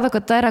reklamos. Atrodo,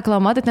 kad ta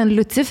reklama, tai ten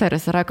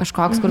Luciferis yra kažkoks,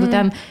 kur tu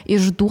ten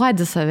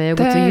išduodi save, jeigu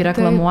tu jį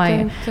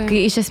reklamuoji. Taip. Kai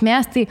iš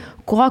esmės, tai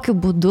kokiu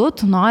būdu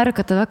tu nori,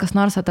 kad tave kas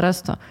nors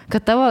atrastų.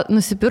 Kad tavo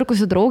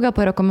nusipirkusi draugę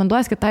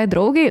parekomenduos kitai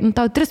draugai,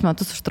 tau 3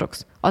 metus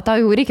užtruks. O tau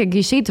jau reikia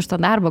išeiti iš to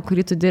darbo,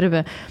 kurį tu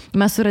dirbi.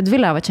 Mes su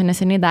Radvilė, čia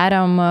neseniai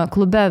darėm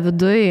klube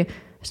viduj,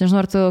 aš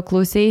nežinau, ar tu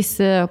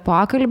klausėsi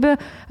pokalbį,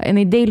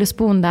 jinai Daily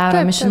Spoon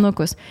daro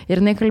mišinukus.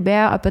 Ir jinai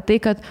kalbėjo apie tai,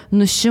 kad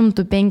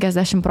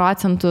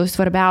 150%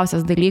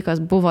 svarbiausias dalykas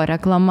buvo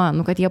reklama,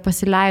 kad jie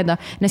pasileido,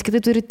 nes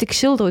kitai turi tik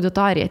šiltą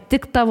auditoriją,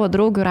 tik tavo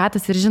draugų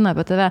ratas ir žino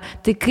apie tave.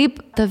 Tai kaip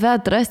tave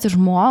atrasti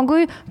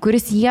žmogui,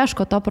 kuris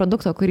ieško to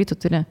produkto, kurį tu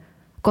turi?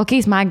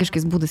 Kokiais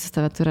magiškais būdais jis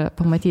tave turi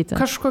pamatyti?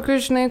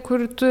 Kažkokiu,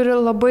 kur turi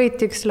labai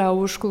tikslę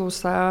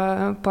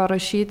užklausą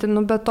parašyti,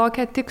 bet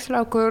tokią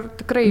tikslę, kur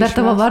tikrai Bet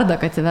tavo vardą,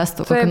 kad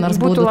įvestų kokį nors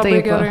būdų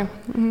taip. Gerai.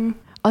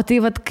 O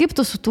tai kaip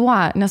tu su tuo?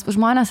 Nes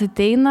žmonės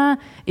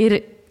ateina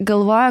ir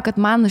galvoja, kad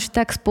man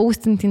užteks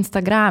postinti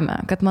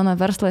Instagrame, kad mano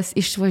verslas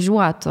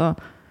išvažiuotų.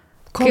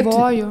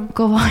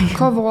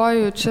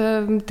 Kovoju,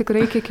 čia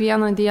tikrai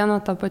kiekvieną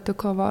dieną tą pati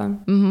kova.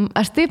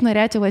 Aš taip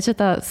norėčiau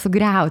šitą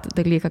sugriauti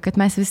dalyką, kad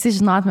mes visi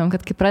žinotumėm,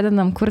 kad kai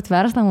pradedam kurti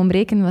verslą, mums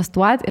reikia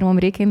investuoti ir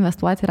mums reikia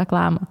investuoti į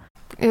reklamą.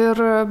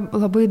 Ir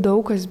labai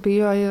daug kas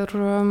bijo ir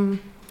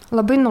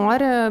labai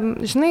nori,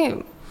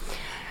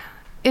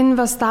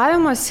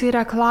 investavimas į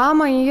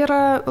reklamą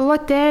yra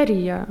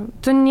loterija.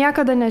 Tu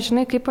niekada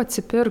nežinai, kaip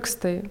atsipirks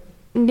tai.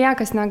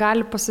 Niekas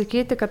negali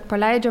pasakyti, kad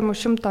paleidžiam už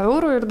 100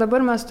 eurų ir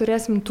dabar mes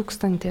turėsim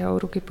 1000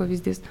 eurų kaip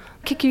pavyzdys.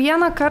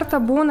 Kiekvieną kartą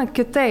būna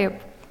kitaip.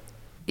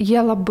 Jie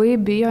labai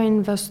bijo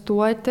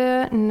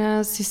investuoti,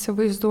 nes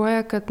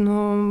įsivaizduoja, kad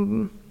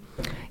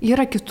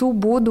yra kitų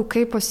būdų,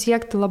 kaip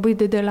pasiekti labai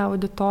didelę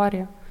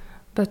auditoriją.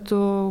 Bet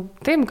tu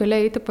taip gali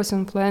eiti pas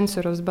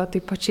influencerius, bet tai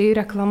pačiai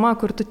reklama,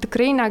 kur tu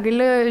tikrai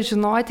negali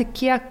žinoti,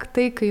 kiek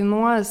tai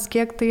kainuos,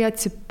 kiek tai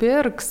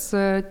atsipirks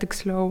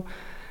tiksliau.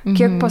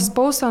 Kiek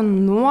paspausa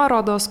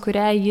nuorodos,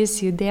 kurią jis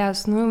įdės.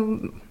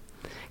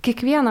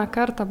 Kiekvieną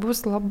kartą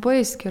bus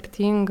labai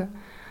skirtinga.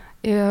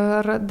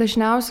 Ir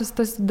dažniausias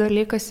tas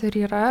dalykas ir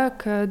yra,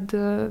 kad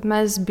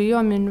mes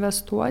bijom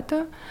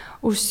investuoti,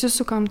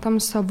 užsisukam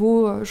tam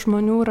savų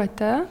žmonių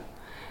rate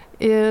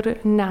ir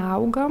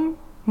neaugam.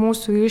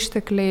 Mūsų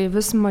ištekliai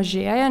vis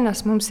mažėja,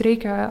 nes mums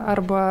reikia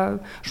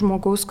arba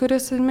žmogaus,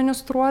 kuris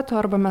administruotų,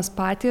 arba mes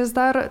patys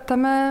dar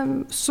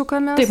tame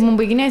sukamės. Taip, mums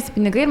baiginėjasi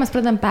pinigai ir mes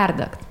pradedam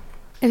perdegti.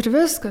 Ir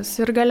viskas.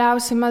 Ir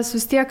galiausiai mes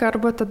vis tiek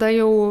arba tada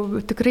jau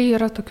tikrai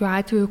yra tokių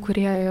atvejų,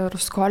 kurie ir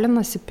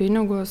skolinasi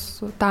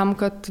pinigus tam,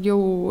 kad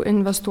jau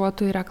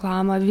investuotų į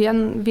reklamą.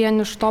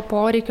 Vien iš to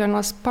poreikio,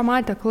 nes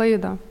pamatė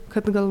klaidą,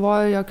 kad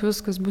galvojo, jog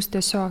viskas bus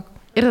tiesiog.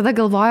 Ir tada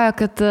galvoja,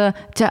 kad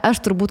čia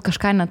aš turbūt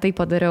kažką ne taip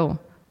padariau.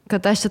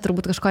 Kad aš čia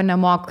turbūt kažko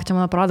nemoku, kad čia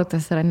mano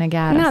produktas yra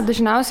negeras. Ne,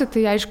 dažniausiai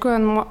tai aišku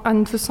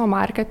ant viso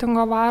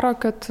marketingo varo,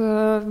 kad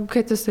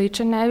jisai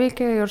čia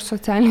neveikia ir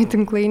socialiniai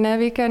tinklai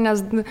neveikia, nes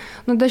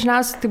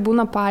dažniausiai tai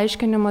būna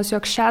paaiškinimas,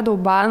 jog shadow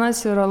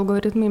banas ir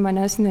algoritmai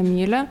manęs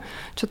nemyli.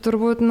 Čia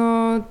turbūt,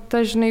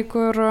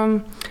 kur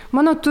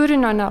mano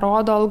turinio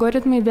nerodo,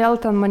 algoritmai vėl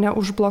ten mane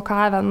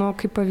užblokavę,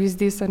 kaip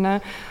pavyzdys,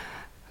 ne?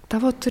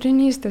 Tavo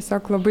turinys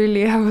tiesiog labai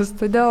lievas,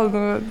 todėl,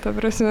 ta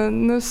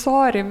prasme,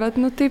 sorry, bet,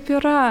 taip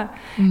yra.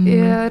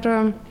 Ir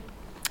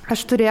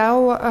aš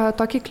turėjau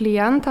tokį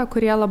klientą,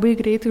 kurie labai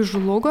greitai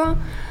žlugo.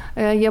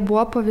 Jie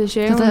buvo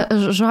pavėžėjami. Ta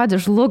žodį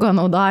žlugo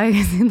naudoja,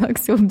 jisai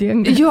toks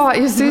siaubingas. Jo,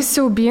 jisai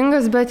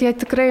siaubingas, bet jie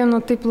tikrai,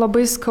 taip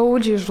labai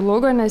skaudžiai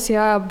žlugo, nes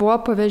jie buvo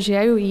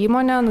pavėžėjų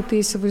įmonė,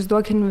 tai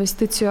įsivaizduok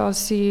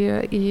investicijos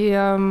į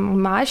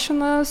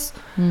mašinas.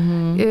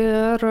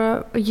 Ir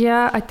jie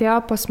atėjo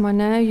pas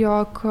mane,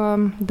 jog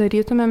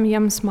darytumėm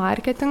jiems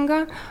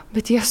marketingą,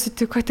 bet jie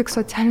sutiko tik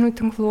socialinių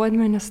tinklų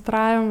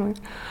administravimui.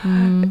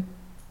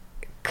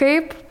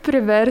 Kaip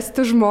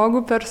priversti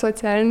žmogų per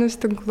socialinius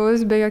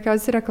tinklus be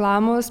jokios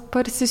reklamos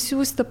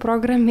parsisiųsti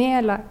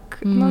programėlę.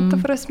 Ta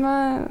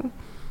prasme,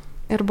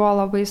 ir buvo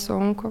labai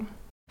sunku.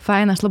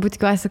 Faina, aš labai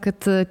tikiuosi,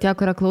 kad tie,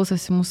 kurie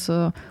klausosi mūsų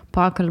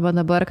pokalbio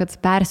dabar, kad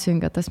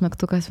persijungia tas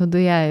mygtukas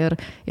viduje ir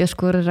iš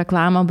kur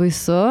reklama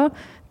baisu,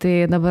 tai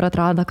dabar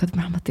atrodo, kad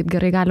mama, taip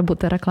gerai gali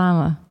būti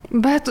reklama.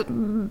 Bet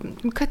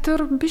kad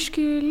ir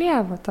biškį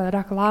lieva ta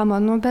reklama,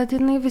 bet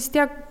jinai vis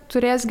tiek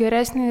turės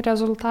geresnį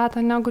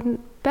rezultatą negu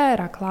be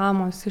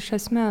reklamos iš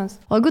esmės.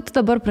 O jeigu tu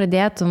dabar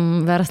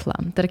pradėtum verslą,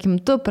 tarkim,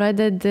 tu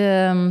pradedi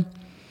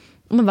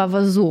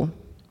vazų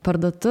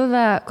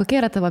parduotuvę, kokie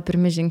yra tavo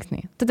pirmi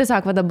žingsniai? Tu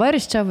tiesiog dabar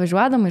iš čia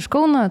važiuodama iš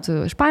Kauno, tu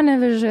iš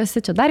Panevėžio esi,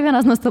 čia dar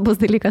vienas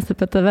nuostabus dalykas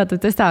apie tave, tu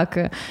tiesiog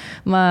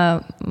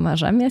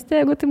maža mieste,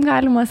 jeigu taip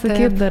galima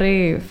sakyti, darai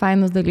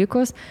fainus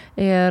dalykus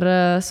ir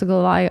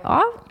sugalvoji,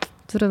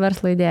 turiu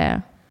verslo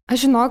idėją.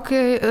 Aš žinok,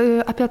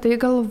 apie tai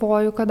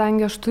galvoju,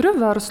 kadangi aš turiu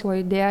verslo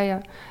idėją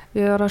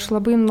ir aš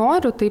labai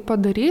noriu tai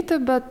padaryti,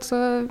 bet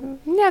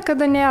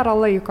niekada nėra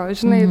laiko.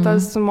 Žinai,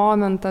 tas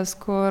momentas,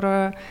 kur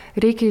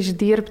reikia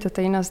išdirbti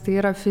tai, nes tai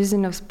yra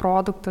fizinis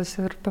produktas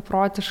ir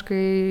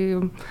beprotiškai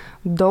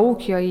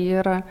daug jo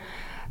yra.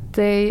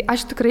 Tai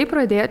aš tikrai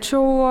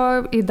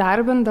pradėčiau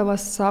įdarbindama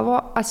savo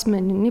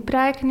asmeninį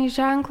prekinį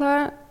ženklą,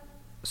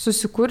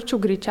 susikurčiau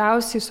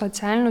greičiausiai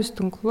socialinius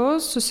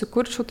tinklus,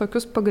 susikurčiau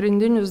tokius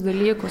pagrindinius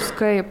dalykus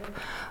kaip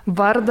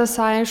vardas,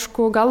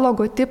 aišku, gal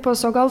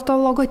logotipas, o gal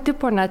to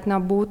logotipo net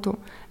nebūtų.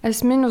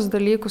 Esminius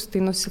dalykus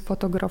tai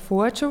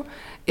nusifotografuočiau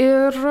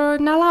ir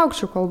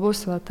nelaukčiau, kol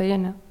bus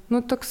svetainė.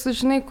 Toks,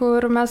 žinai,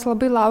 kur mes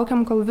labai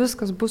laukiam, kol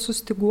viskas bus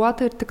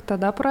sustiguota ir tik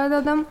tada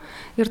pradedam.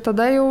 Ir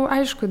tada jau,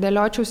 aišku,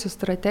 dėliočiausi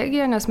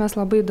strategiją, nes mes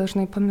labai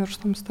dažnai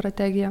pamirštam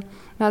strategiją.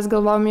 Mes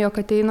galvojam,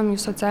 jog ateinam į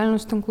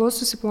socialinius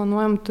tinklus,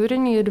 susiplanuojam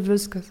turinį ir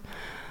viskas.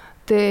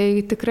 Tai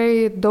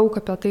tikrai daug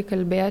apie tai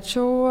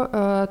kalbėčiau,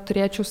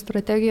 turėčiau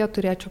strategiją,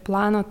 turėčiau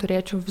planą,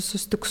 turėčiau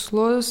visus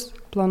tikslus,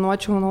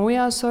 planuočiau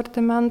naują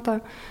asortimentą.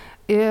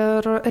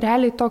 Ir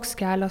realiai toks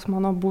kelias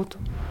mano būtų.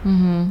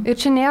 Ir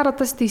čia nėra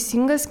tas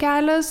teisingas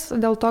kelias,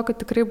 dėl to,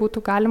 kad tikrai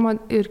būtų galima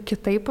ir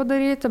kitaip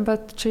padaryti,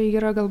 bet čia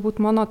yra galbūt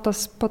mano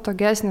tas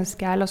patogesnis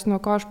kelias, nuo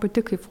ko aš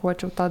pati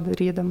kaifuočiau tą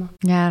darydama.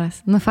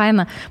 Geras,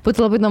 faina.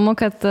 Būtų labai įdomu,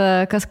 kad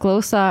kas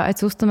klauso,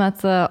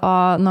 atsiųstumėt, o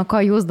nuo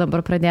ko jūs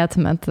dabar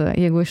pradėtumėt,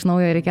 jeigu iš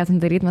naujo reikėtum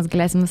daryti, mes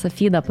galėsim visą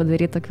feedą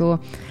padaryti tokių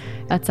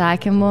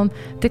atsakymų.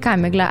 Tai ką,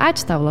 Migle,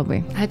 ačiū tau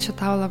labai. Ačiū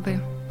tau labai.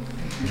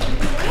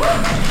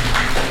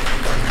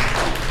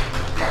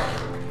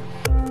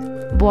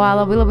 Buvo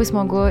labai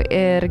smagu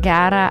ir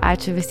gera,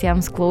 ačiū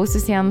visiems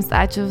klausiusiems,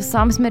 ačiū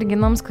visoms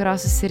merginoms,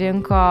 kurios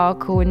susirinko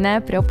Kaune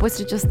prie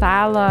pusryčių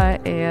stalo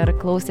ir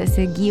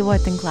klausėsi gyvo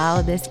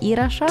tinklalaidės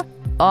įrašo.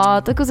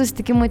 O tokių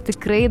susitikimų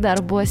tikrai dar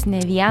bus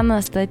ne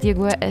vienas, tad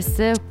jeigu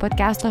esi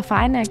podcast'o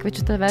fanė,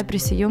 kviečiu tave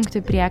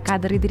prisijungti prie Ką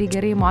darai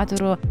gerai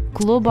moterų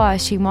klubo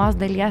šeimos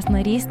dalies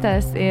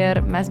narystės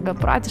ir mes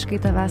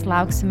beprotiškai tavęs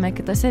lauksime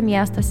kitose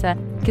miestuose,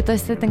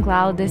 kitose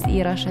tinklalaidės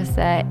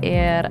įrašuose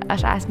ir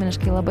aš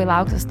asmeniškai labai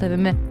lauksiu su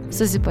tavimi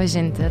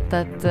susipažinti.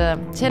 Tad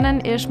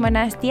šiandien iš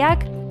manęs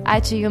tiek,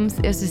 ačiū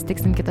Jums ir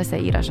susitiksim kitose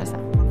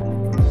įrašuose.